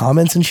 You see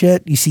comments and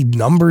shit. You see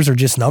numbers are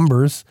just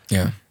numbers.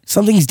 Yeah.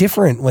 Something's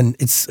different when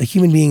it's a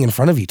human being in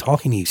front of you,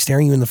 talking to you,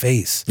 staring you in the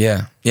face.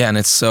 Yeah. Yeah. And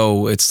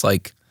it's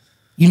like,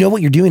 you know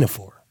what you're doing it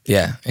for.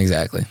 yeah,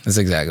 exactly. That's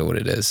exactly what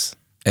it is.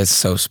 It's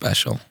so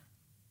special.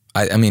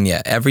 I mean,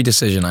 yeah, every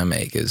decision I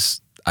make is,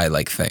 I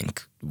like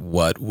think,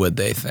 what would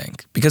they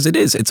think? Because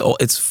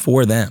it's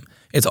for them.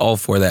 It's all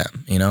for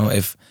them. You know,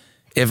 if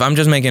I'm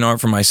just making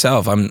art for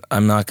myself, I'm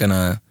not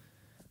gonna,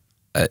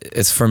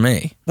 it's for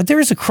me. But there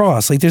is a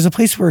cross. Like there's a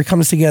place where it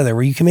comes together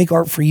where you can make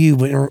art for you,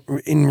 but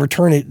in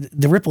return,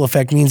 the ripple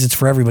effect means it's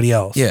for everybody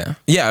else. Yeah.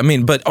 Yeah. I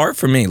mean, but art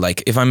for me,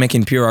 like if I'm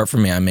making pure art for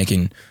me, I'm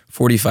making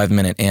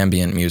 45-minute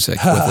ambient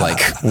music with like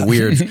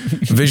weird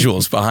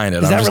visuals behind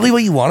it. Is that really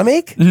what you want to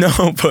make? No,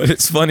 but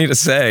it's funny to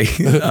say.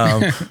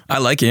 I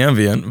like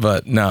ambient,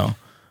 but no.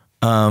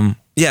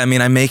 Yeah, I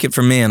mean, I make it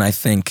for me and I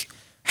think,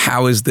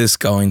 how is this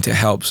going to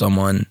help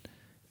someone?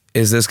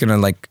 Is this going to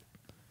like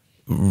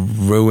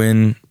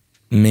ruin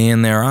me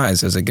in their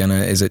eyes? Is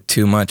it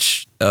too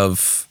much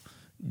of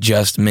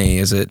just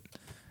me?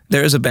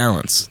 There is a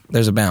balance.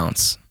 There's a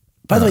balance.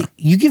 By the way,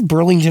 you give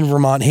Burlington,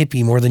 Vermont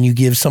hippie more than you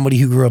give somebody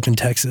who grew up in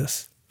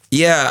Texas.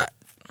 Yeah.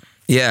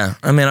 Yeah.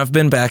 I mean, I've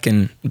been back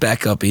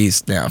up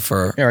east now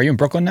for... Yeah, are you in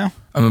Brooklyn now?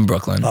 I'm in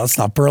Brooklyn. Well, it's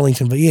not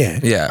Burlington, but yeah.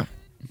 Yeah.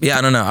 Yeah,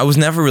 I don't know. I was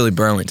never really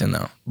Burlington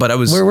though. But I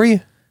was... Where were you?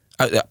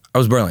 I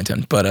was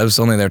Burlington, but I was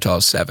only there till I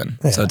was 7,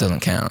 so it doesn't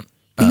count.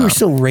 But you were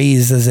still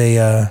raised as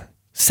a...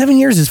 7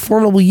 years is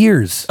formidable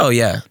years. Oh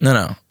yeah.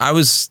 No. I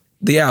was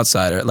the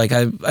outsider. Like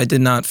I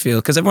did not feel...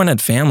 Because everyone had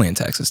family in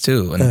Texas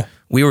too, and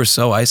we were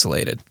so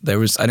isolated. I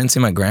didn't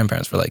see my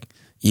grandparents for like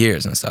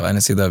years and stuff. I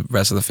didn't see the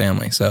rest of the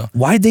family. So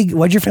why'd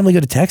your family go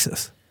to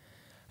Texas?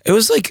 it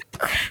was like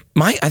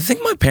I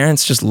think my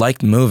parents just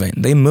liked moving.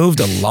 They moved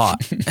a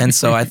lot. And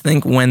so I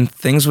think when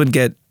things would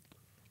get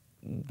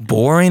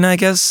boring, I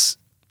guess,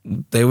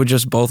 they would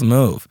just both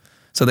move.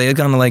 So they had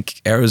gone to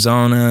like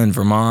Arizona and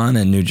Vermont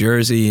and New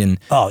Jersey and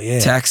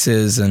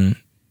Texas, and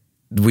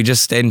we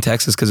just stayed in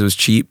Texas because it was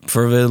cheap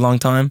for a really long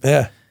time.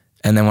 Yeah.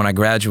 And then when I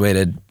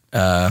graduated,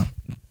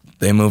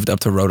 they moved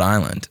up to Rhode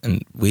Island,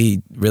 and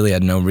we really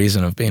had no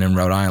reason of being in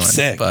Rhode Island.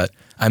 Sick. But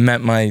I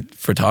met my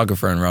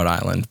photographer in Rhode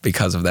Island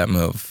because of that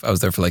move. I was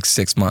there for like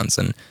 6 months,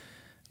 and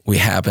we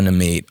happened to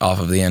meet off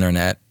of the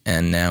internet,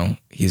 and now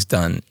he's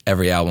done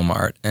every album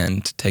art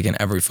and taken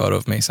every photo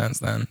of me since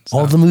then. So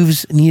All the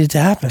moves needed to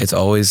happen. it's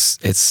always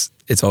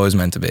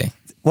meant to be.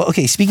 Well,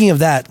 okay, speaking of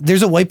that,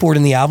 there's a whiteboard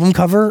in the album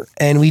cover,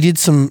 and we did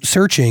some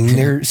searching.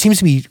 There seems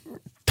to be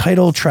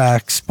title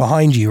tracks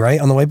behind you, right,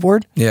 on the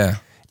whiteboard? Yeah.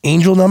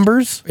 Angel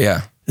Numbers?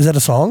 Yeah. Is that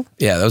a song?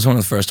 Yeah, that was one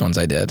of the first ones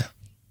I did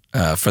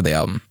for the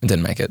album. It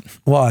didn't make it.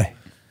 Why?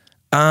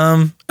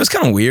 It was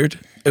kind of weird.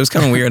 It was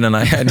kind of weird, and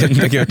I didn't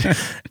think it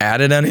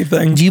added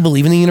anything. Do you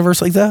believe in the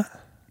universe like that?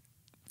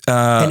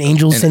 And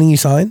angels sending you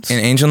signs? In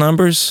angel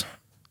numbers,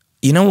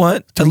 you know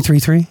what?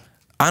 333?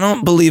 I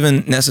don't believe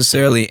in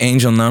necessarily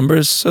angel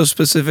numbers so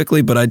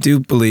specifically, but I do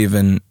believe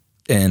in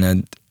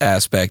an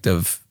aspect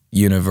of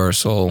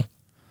universal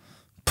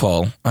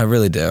pull. I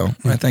really do.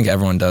 I think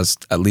everyone does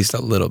at least a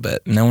little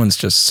bit. No one's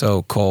just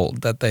so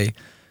cold that they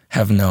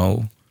have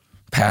no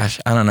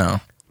passion. I don't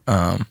know.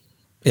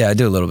 Yeah, I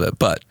do a little bit,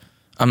 but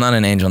I'm not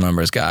an angel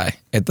numbers guy.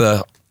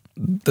 The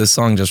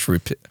song just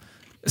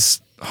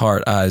repeats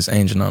heart, eyes,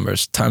 angel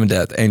numbers, time of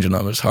death, angel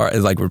numbers, heart.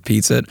 It like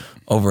repeats it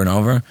over and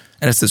over,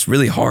 and it's this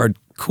really hard,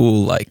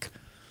 cool, like,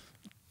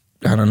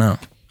 I don't know.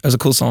 It was a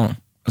cool song.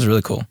 It was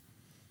really cool.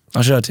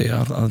 I'll show it to you.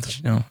 I'll let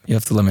you know. You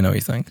have to let me know what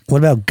you think. What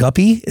about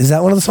Guppy? Is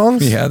that one of the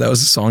songs? Yeah, that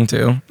was a song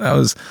too.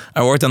 I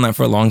worked on that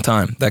for a long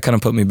time. That kind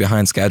of put me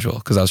behind schedule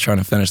because I was trying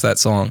to finish that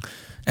song,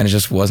 and it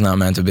just was not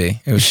meant to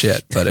be. It was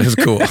shit, but it was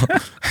cool.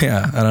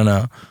 Yeah, I don't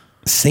know.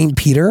 St.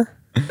 Peter?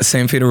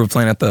 St. Peter, we're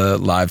playing at the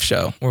live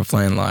show. We're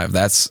playing live.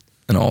 That's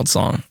an old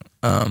song.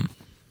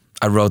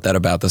 I wrote that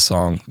about the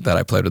song that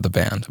I played with the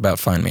band, about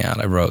Find Me Out.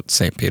 I wrote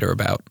St. Peter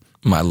about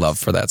my love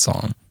for that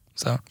song.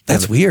 So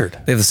That's weird.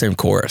 They have the same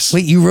chorus.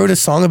 Wait, you wrote a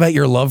song about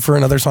your love for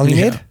another song you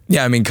made?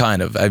 Yeah, I mean,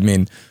 kind of. I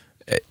mean,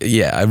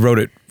 yeah, I wrote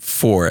it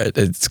for it.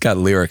 It's got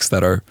lyrics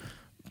that are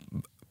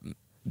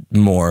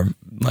more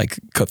like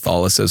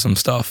Catholicism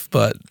stuff,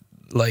 but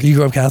like... You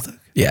grew up Catholic?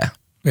 Yeah.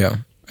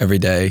 Every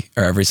day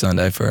or every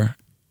Sunday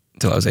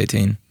until I was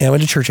 18. Yeah, I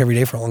went to church every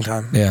day for a long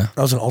time. Yeah.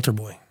 I was an altar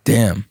boy.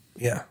 Damn.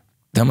 Yeah.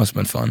 That must have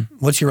been fun.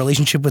 What's your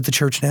relationship with the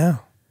church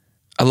now?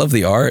 I love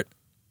the art.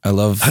 I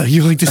love...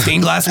 You like the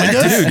stained glass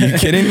windows? Dude, you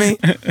kidding me?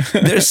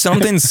 There's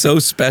something so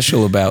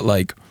special about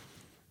like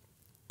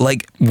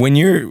when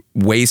you're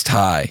waist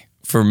high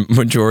for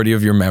majority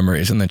of your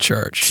memories in the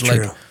church. It's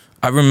like true.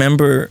 I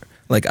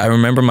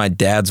remember my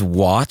dad's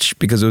watch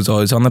because it was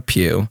always on the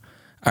pew.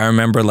 I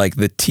remember like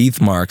the teeth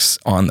marks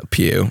on the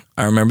pew.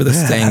 I remember the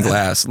stained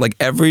glass. Like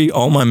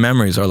all my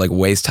memories are like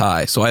waist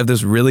high. So I have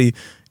this really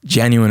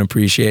genuine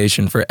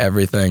appreciation for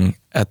everything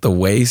at the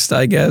waist,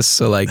 I guess.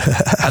 So like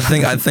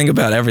I think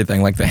about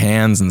everything, like the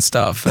hands and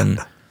stuff. And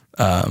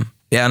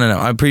yeah, I don't know.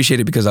 I appreciate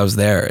it because I was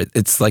there.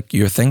 It's like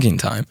your thinking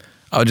time.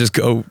 I would just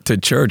go to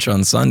church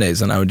on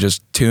Sundays and I would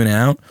just tune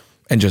out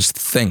and just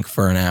think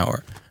for an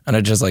hour. And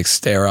I'd just like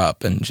stare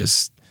up and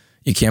just,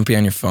 you can't be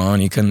on your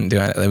phone. You couldn't do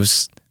it. It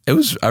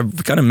was, I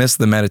kind of missed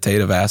the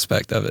meditative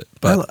aspect of it.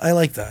 But I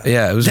like that.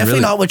 yeah, it was definitely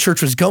really, not what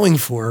church was going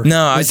for.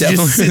 No, I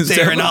definitely just sit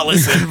there and not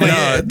listen. But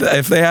no,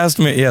 if they asked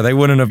me, yeah, they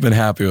wouldn't have been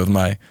happy with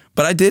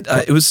but I did,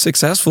 it was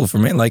successful for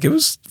me. Like it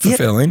was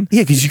fulfilling.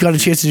 Yeah, because you got a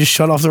chance to just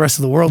shut off the rest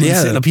of the world and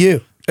sit in a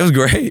pew. It was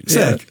great.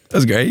 Yeah, Sick. it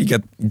was great. You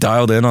get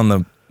dialed in on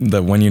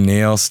the when you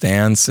kneel,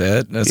 stand,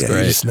 sit. That's great.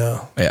 You just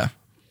know. Yeah.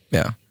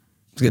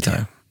 It's a good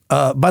time.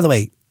 By the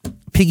way,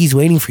 Piggy's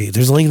waiting for you.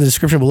 There's a link in the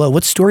description below.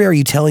 What story are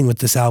you telling with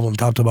this album,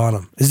 top to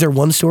bottom? Is there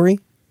one story?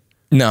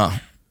 No.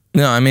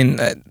 I mean,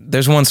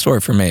 there's one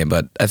story for me,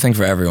 but I think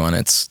for everyone,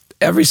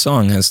 every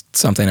song has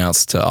something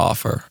else to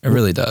offer. It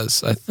really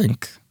does. I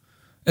think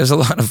there's a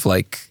lot of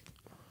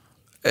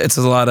it's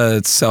a lot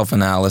of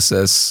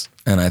self-analysis,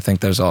 and I think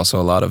there's also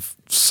a lot of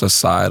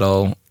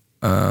societal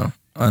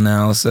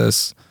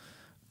analysis,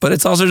 but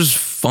it's also just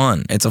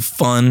fun. It's a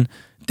fun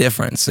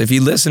difference. If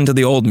you listen to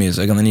the old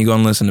music and then you go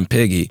and listen to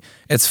Piggy,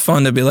 it's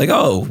fun to be like,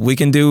 oh, we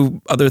can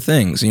do other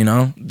things, you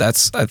know?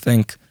 That's, I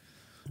think...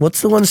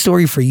 What's the one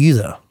story for you,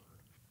 though?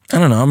 I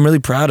don't know. I'm really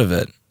proud of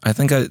it. I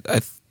think I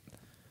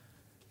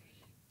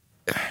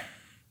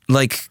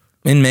like,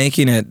 in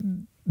making it,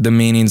 the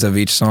meanings of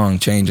each song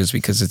changes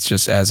because it's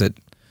just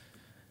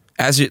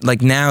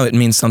like now it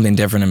means something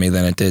different to me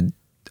than it did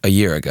a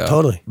year ago.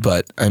 Totally.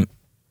 But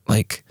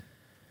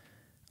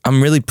I'm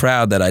really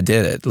proud that I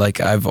did it. Like,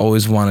 I've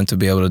always wanted to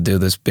be able to do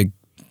this big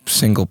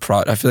single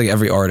project. I feel like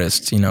every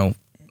artist, you know,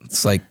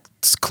 it's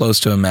close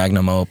to a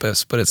magnum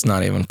opus, but it's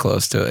not even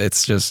close to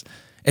it.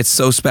 It's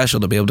so special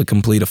to be able to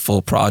complete a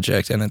full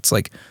project, and it's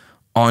like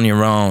on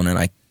your own. And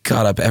I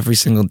got up every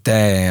single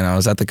day and I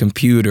was at the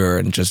computer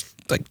and just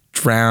like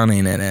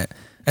drowning in it.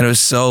 And it was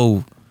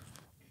so,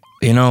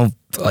 you know,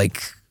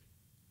 like,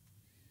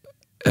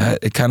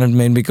 it kind of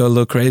made me go a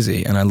little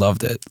crazy, and I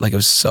loved it. Like, it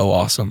was so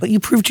awesome. But you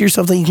proved to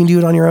yourself that you can do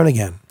it on your own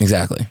again.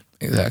 Exactly.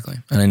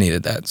 And I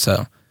needed that.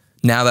 So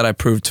now that I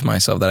proved to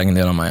myself that I can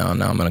do it on my own,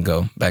 now I'm going to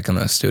go back in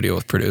the studio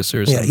with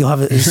producers. Yeah, you'll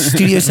have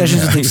studio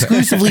sessions with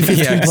exclusively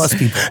 15 plus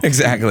people.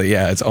 Exactly.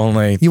 Yeah, it's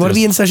only. You want to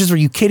be in sessions where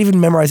you can't even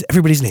memorize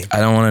everybody's name.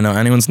 I don't want to know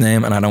anyone's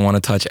name, and I don't want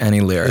to touch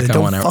any lyric. Don't I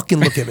want fucking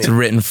look at me. It's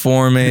written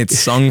for me. It's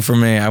sung for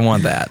me. I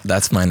want that.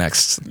 That's my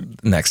next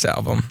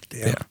album.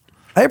 Damn. Yeah.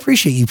 I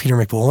appreciate you, Peter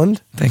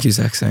McPoland. Thank you,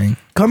 Zach Sang.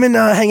 Come and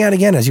hang out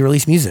again as you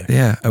release music.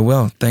 Yeah, I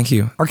will. Thank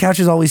you. Our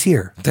couch is always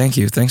here. Thank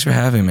you. Thanks for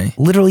having me.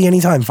 Literally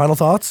anytime. Final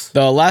thoughts?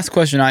 The last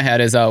question I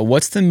had is,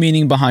 what's the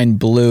meaning behind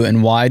Blue,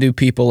 and why do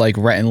people like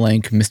Rhett and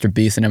Link, Mr.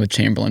 Beast, and Emma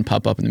Chamberlain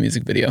pop up in the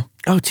music video?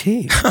 Oh,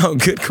 T. Oh,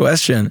 good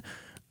question.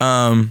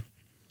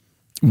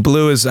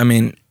 Blue is, I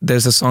mean,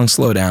 there's a song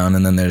Slow Down,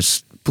 and then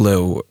there's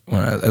Blue.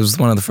 It was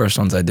one of the first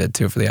ones I did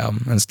too for the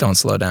album. And it's Don't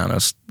Slow Down. I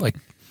was like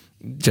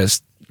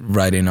just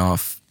writing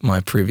off my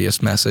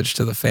previous message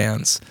to the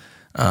fans,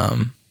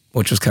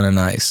 which was kind of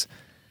nice.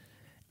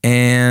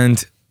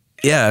 And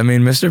yeah, I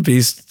mean, Mr.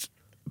 Beast,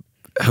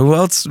 who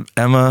else?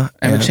 Emma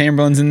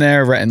Chamberlain's in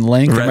there, Rhett and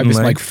Link. It might be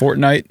some, like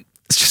Fortnite.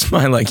 It's just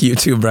my like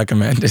YouTube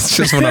recommend. It's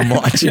just what I'm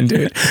watching,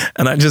 dude.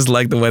 And I just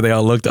like the way they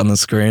all looked on the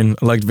screen.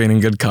 I liked being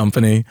in good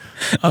company.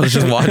 I was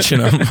just watching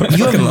them. I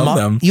fucking love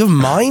them. You have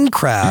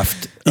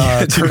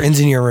Minecraft curtains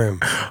in your room.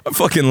 I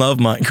fucking love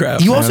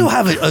Minecraft. You also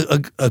have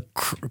a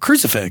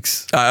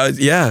crucifix.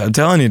 Yeah, I'm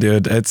telling you,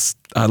 dude.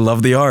 I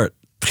love the art.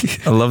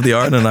 I love the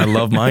art, and I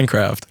love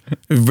Minecraft.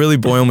 It really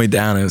boiled me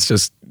down. It's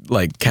just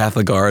like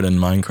Catholic art and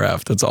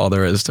Minecraft. That's all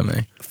there is to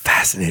me.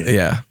 Fascinating.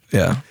 Yeah,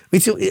 yeah.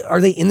 Wait, so are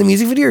they in the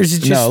music video, or is it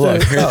just... No,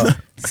 look.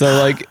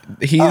 So like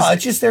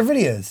it's just their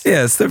videos.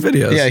 Yeah, it's their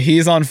videos. Yeah,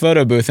 he's on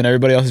photo booth, and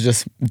everybody else is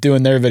just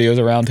doing their videos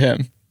around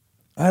him.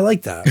 I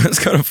like that. It's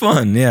kind of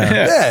fun,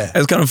 yeah.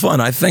 It's kind of fun.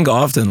 I think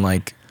often,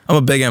 like, I'm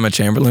a big Emma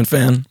Chamberlain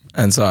fan,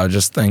 and so I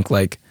just think,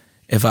 like,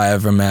 if I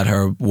ever met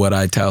her, would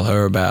I tell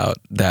her about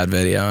that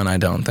video? And I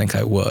don't think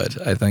I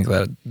would. I think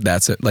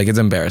that's it. Like, it's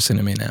embarrassing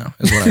to me now,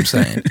 is what I'm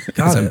saying.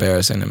 It's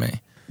embarrassing to me.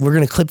 We're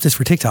going to clip this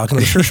for TikTok, and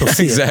I'm sure she'll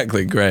see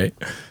exactly, great.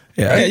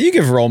 Yeah, you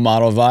give role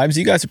model vibes.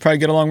 You guys would probably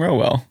get along real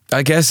well.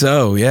 I guess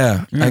so,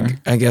 yeah.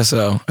 I guess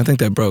so. I think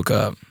they broke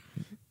up.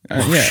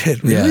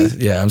 Shit, really?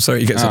 Yeah, I'm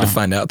sorry you guys had to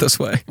find out this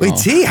way. Wait,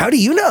 T, how do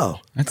you know?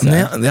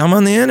 I'm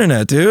on the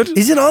internet, dude.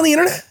 Is it on the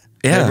internet?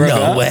 Yeah.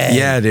 No way.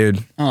 Yeah,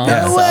 dude. Oh,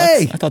 yeah. No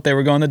way. I thought they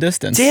were going the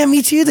distance. Damn,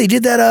 me too. They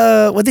did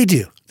that, what'd they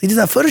do? They did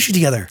that photo shoot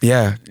together.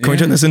 Yeah. Can we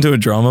turn this into a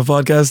drama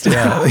podcast?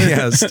 Yeah.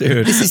 Yes,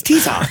 dude. This is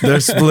T-Talk.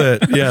 They're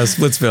split. Yeah,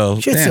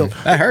 Splitsville. Shit, Damn,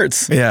 so that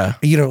hurts. Yeah.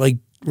 you don't like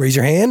raise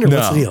your hand, or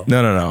what's the deal?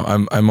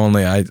 No. I'm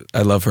only, I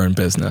love her in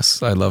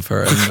business. I love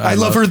her. I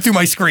love her through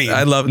my screen.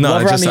 Love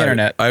her on the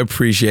internet. I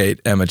appreciate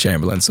Emma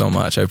Chamberlain so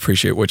much. I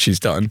appreciate what she's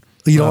done.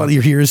 You don't want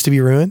your heroes to be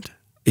ruined?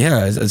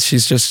 Yeah,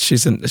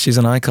 she's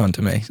an icon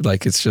to me.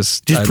 Like, it's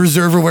just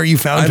preserve her where you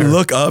found her. I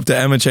look up to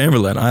Emma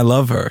Chamberlain. I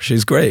love her.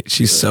 She's great.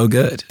 She's so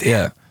good.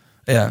 Damn.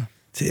 Yeah.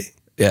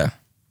 Yeah.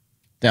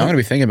 Yeah, I'm gonna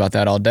be thinking about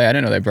that all day. I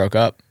didn't know they broke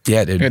up.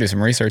 Yeah, dude. I gotta do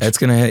some research. It's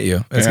gonna hit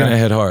you. It's gonna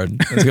hit hard.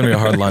 It's gonna be a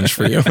hard lunch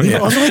for you.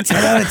 Also, like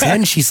 10 out of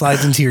 10, she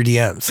slides into your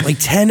DMs. Like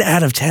 10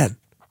 out of 10.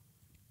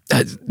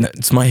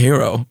 It's my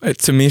hero.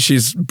 To me,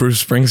 she's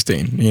Bruce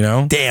Springsteen, you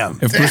know? Damn.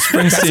 If Bruce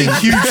Springsteen...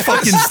 That's a huge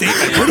fucking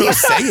statement. What are you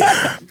saying?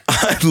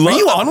 Are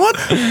you on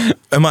one?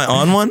 Am I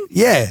on one?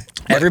 Yeah.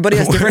 Everybody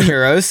has different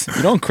heroes.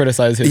 You don't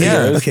criticize his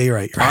heroes. Okay, you're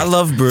right. I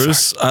love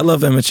Bruce. I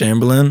love Emma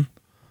Chamberlain.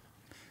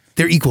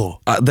 They're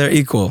equal. They're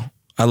equal.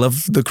 I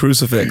love the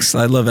crucifix.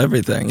 I love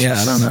everything.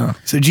 Yeah, I don't know.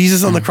 So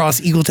Jesus on the cross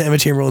equal to Emma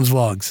Chamberlain's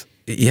vlogs.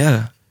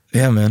 Yeah.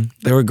 Yeah, man.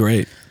 They were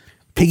great.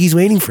 Piggy's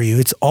waiting for you.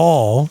 It's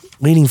all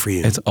waiting for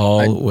you. It's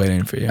all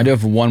waiting for you. I do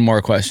have one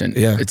more question.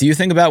 Yeah. Do you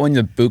think about when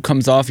the boot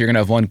comes off, you're gonna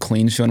have one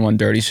clean shoe and one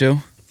dirty shoe?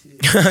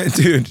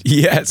 Dude,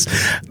 yes.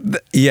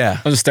 Yeah.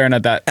 I was just staring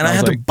at that. And I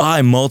had to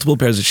buy multiple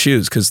pairs of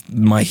shoes because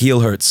my heel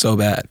hurts so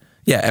bad.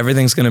 Yeah,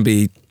 everything's going to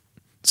be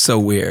so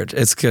weird.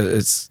 It's,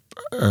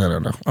 I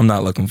don't know. I'm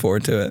not looking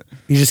forward to it.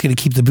 You're just going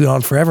to keep the boot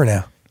on forever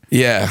now.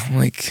 Yeah,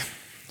 like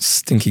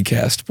stinky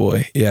cast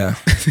boy. Yeah,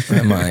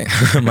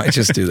 I might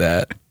just do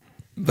that.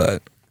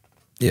 But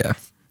yeah.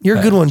 You're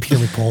a good one, Peter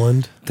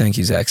McPoland. Thank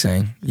you, Zach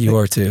Sang. You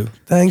are too.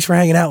 Thanks for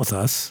hanging out with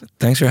us.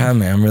 Thanks for having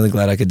me. I'm really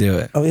glad I could do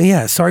it. Oh,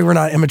 yeah. Sorry we're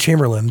not Emma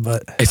Chamberlain,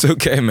 but... It's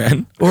okay,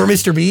 man. Or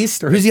Mr.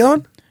 Beast, or who's he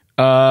on?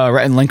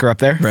 Rhett and Link are up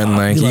there. Rhett and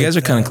Link. You guys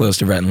are kind of close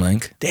to Rhett and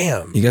Link.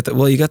 Damn. You got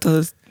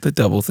the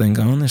double thing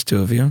going. There's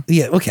two of you.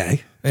 Yeah,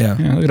 okay. Yeah.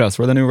 Yeah, look at us.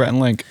 We're the new Rhett and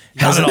Link.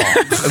 Not at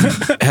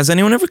all. Has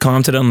anyone ever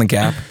commented on the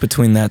gap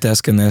between that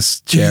desk and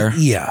this chair?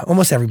 Yeah,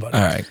 almost everybody.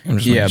 All right. I'm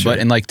just Yeah, making sure. but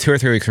in like 2 or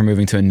 3 weeks, we're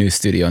moving to a new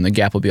studio, and the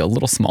gap will be a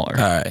little smaller.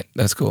 All right.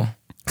 That's cool.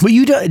 But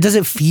does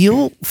it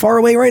feel far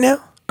away right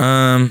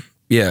now?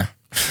 Yeah.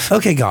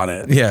 Okay, got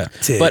it. Yeah.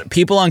 But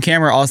people on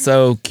camera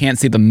also can't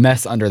see the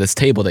mess under this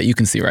table that you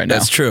can see right now.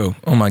 That's true.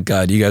 Oh my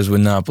God, you guys would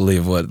not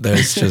believe what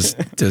there's just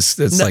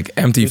it's like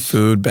empty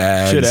food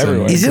bags. Shit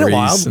everywhere. Isn't it grease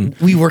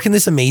wild? We work in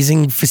this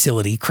amazing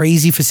facility,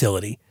 crazy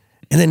facility,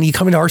 and then you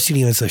come into our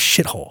studio and it's a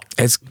shithole.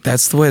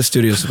 That's the way a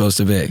studio is supposed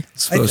to be.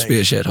 It's supposed to be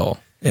a shithole.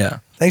 Yeah.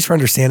 Thanks for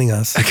understanding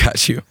us. I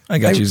got you. I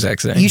got you,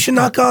 Zach. You should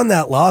knock on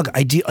that log.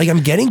 I do. Like,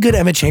 I'm getting good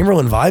Emma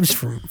Chamberlain vibes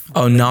from.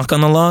 Oh, knock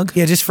on the log?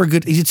 Yeah, just for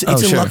good. It's a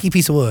sure. lucky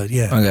piece of wood.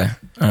 Yeah. Okay.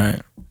 All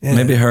right. Yeah.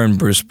 Maybe her and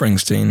Bruce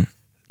Springsteen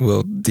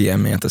will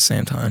DM me at the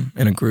same time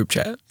in a group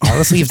chat.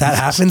 Honestly, if that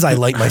happens, I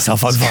light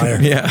myself on fire.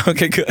 Yeah.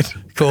 Okay, good.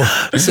 Cool.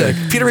 Sick.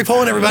 Peter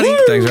McPoland, everybody.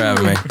 Thanks for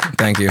having me.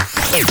 Thank you.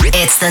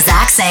 It's the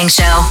Zach Sang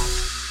Show.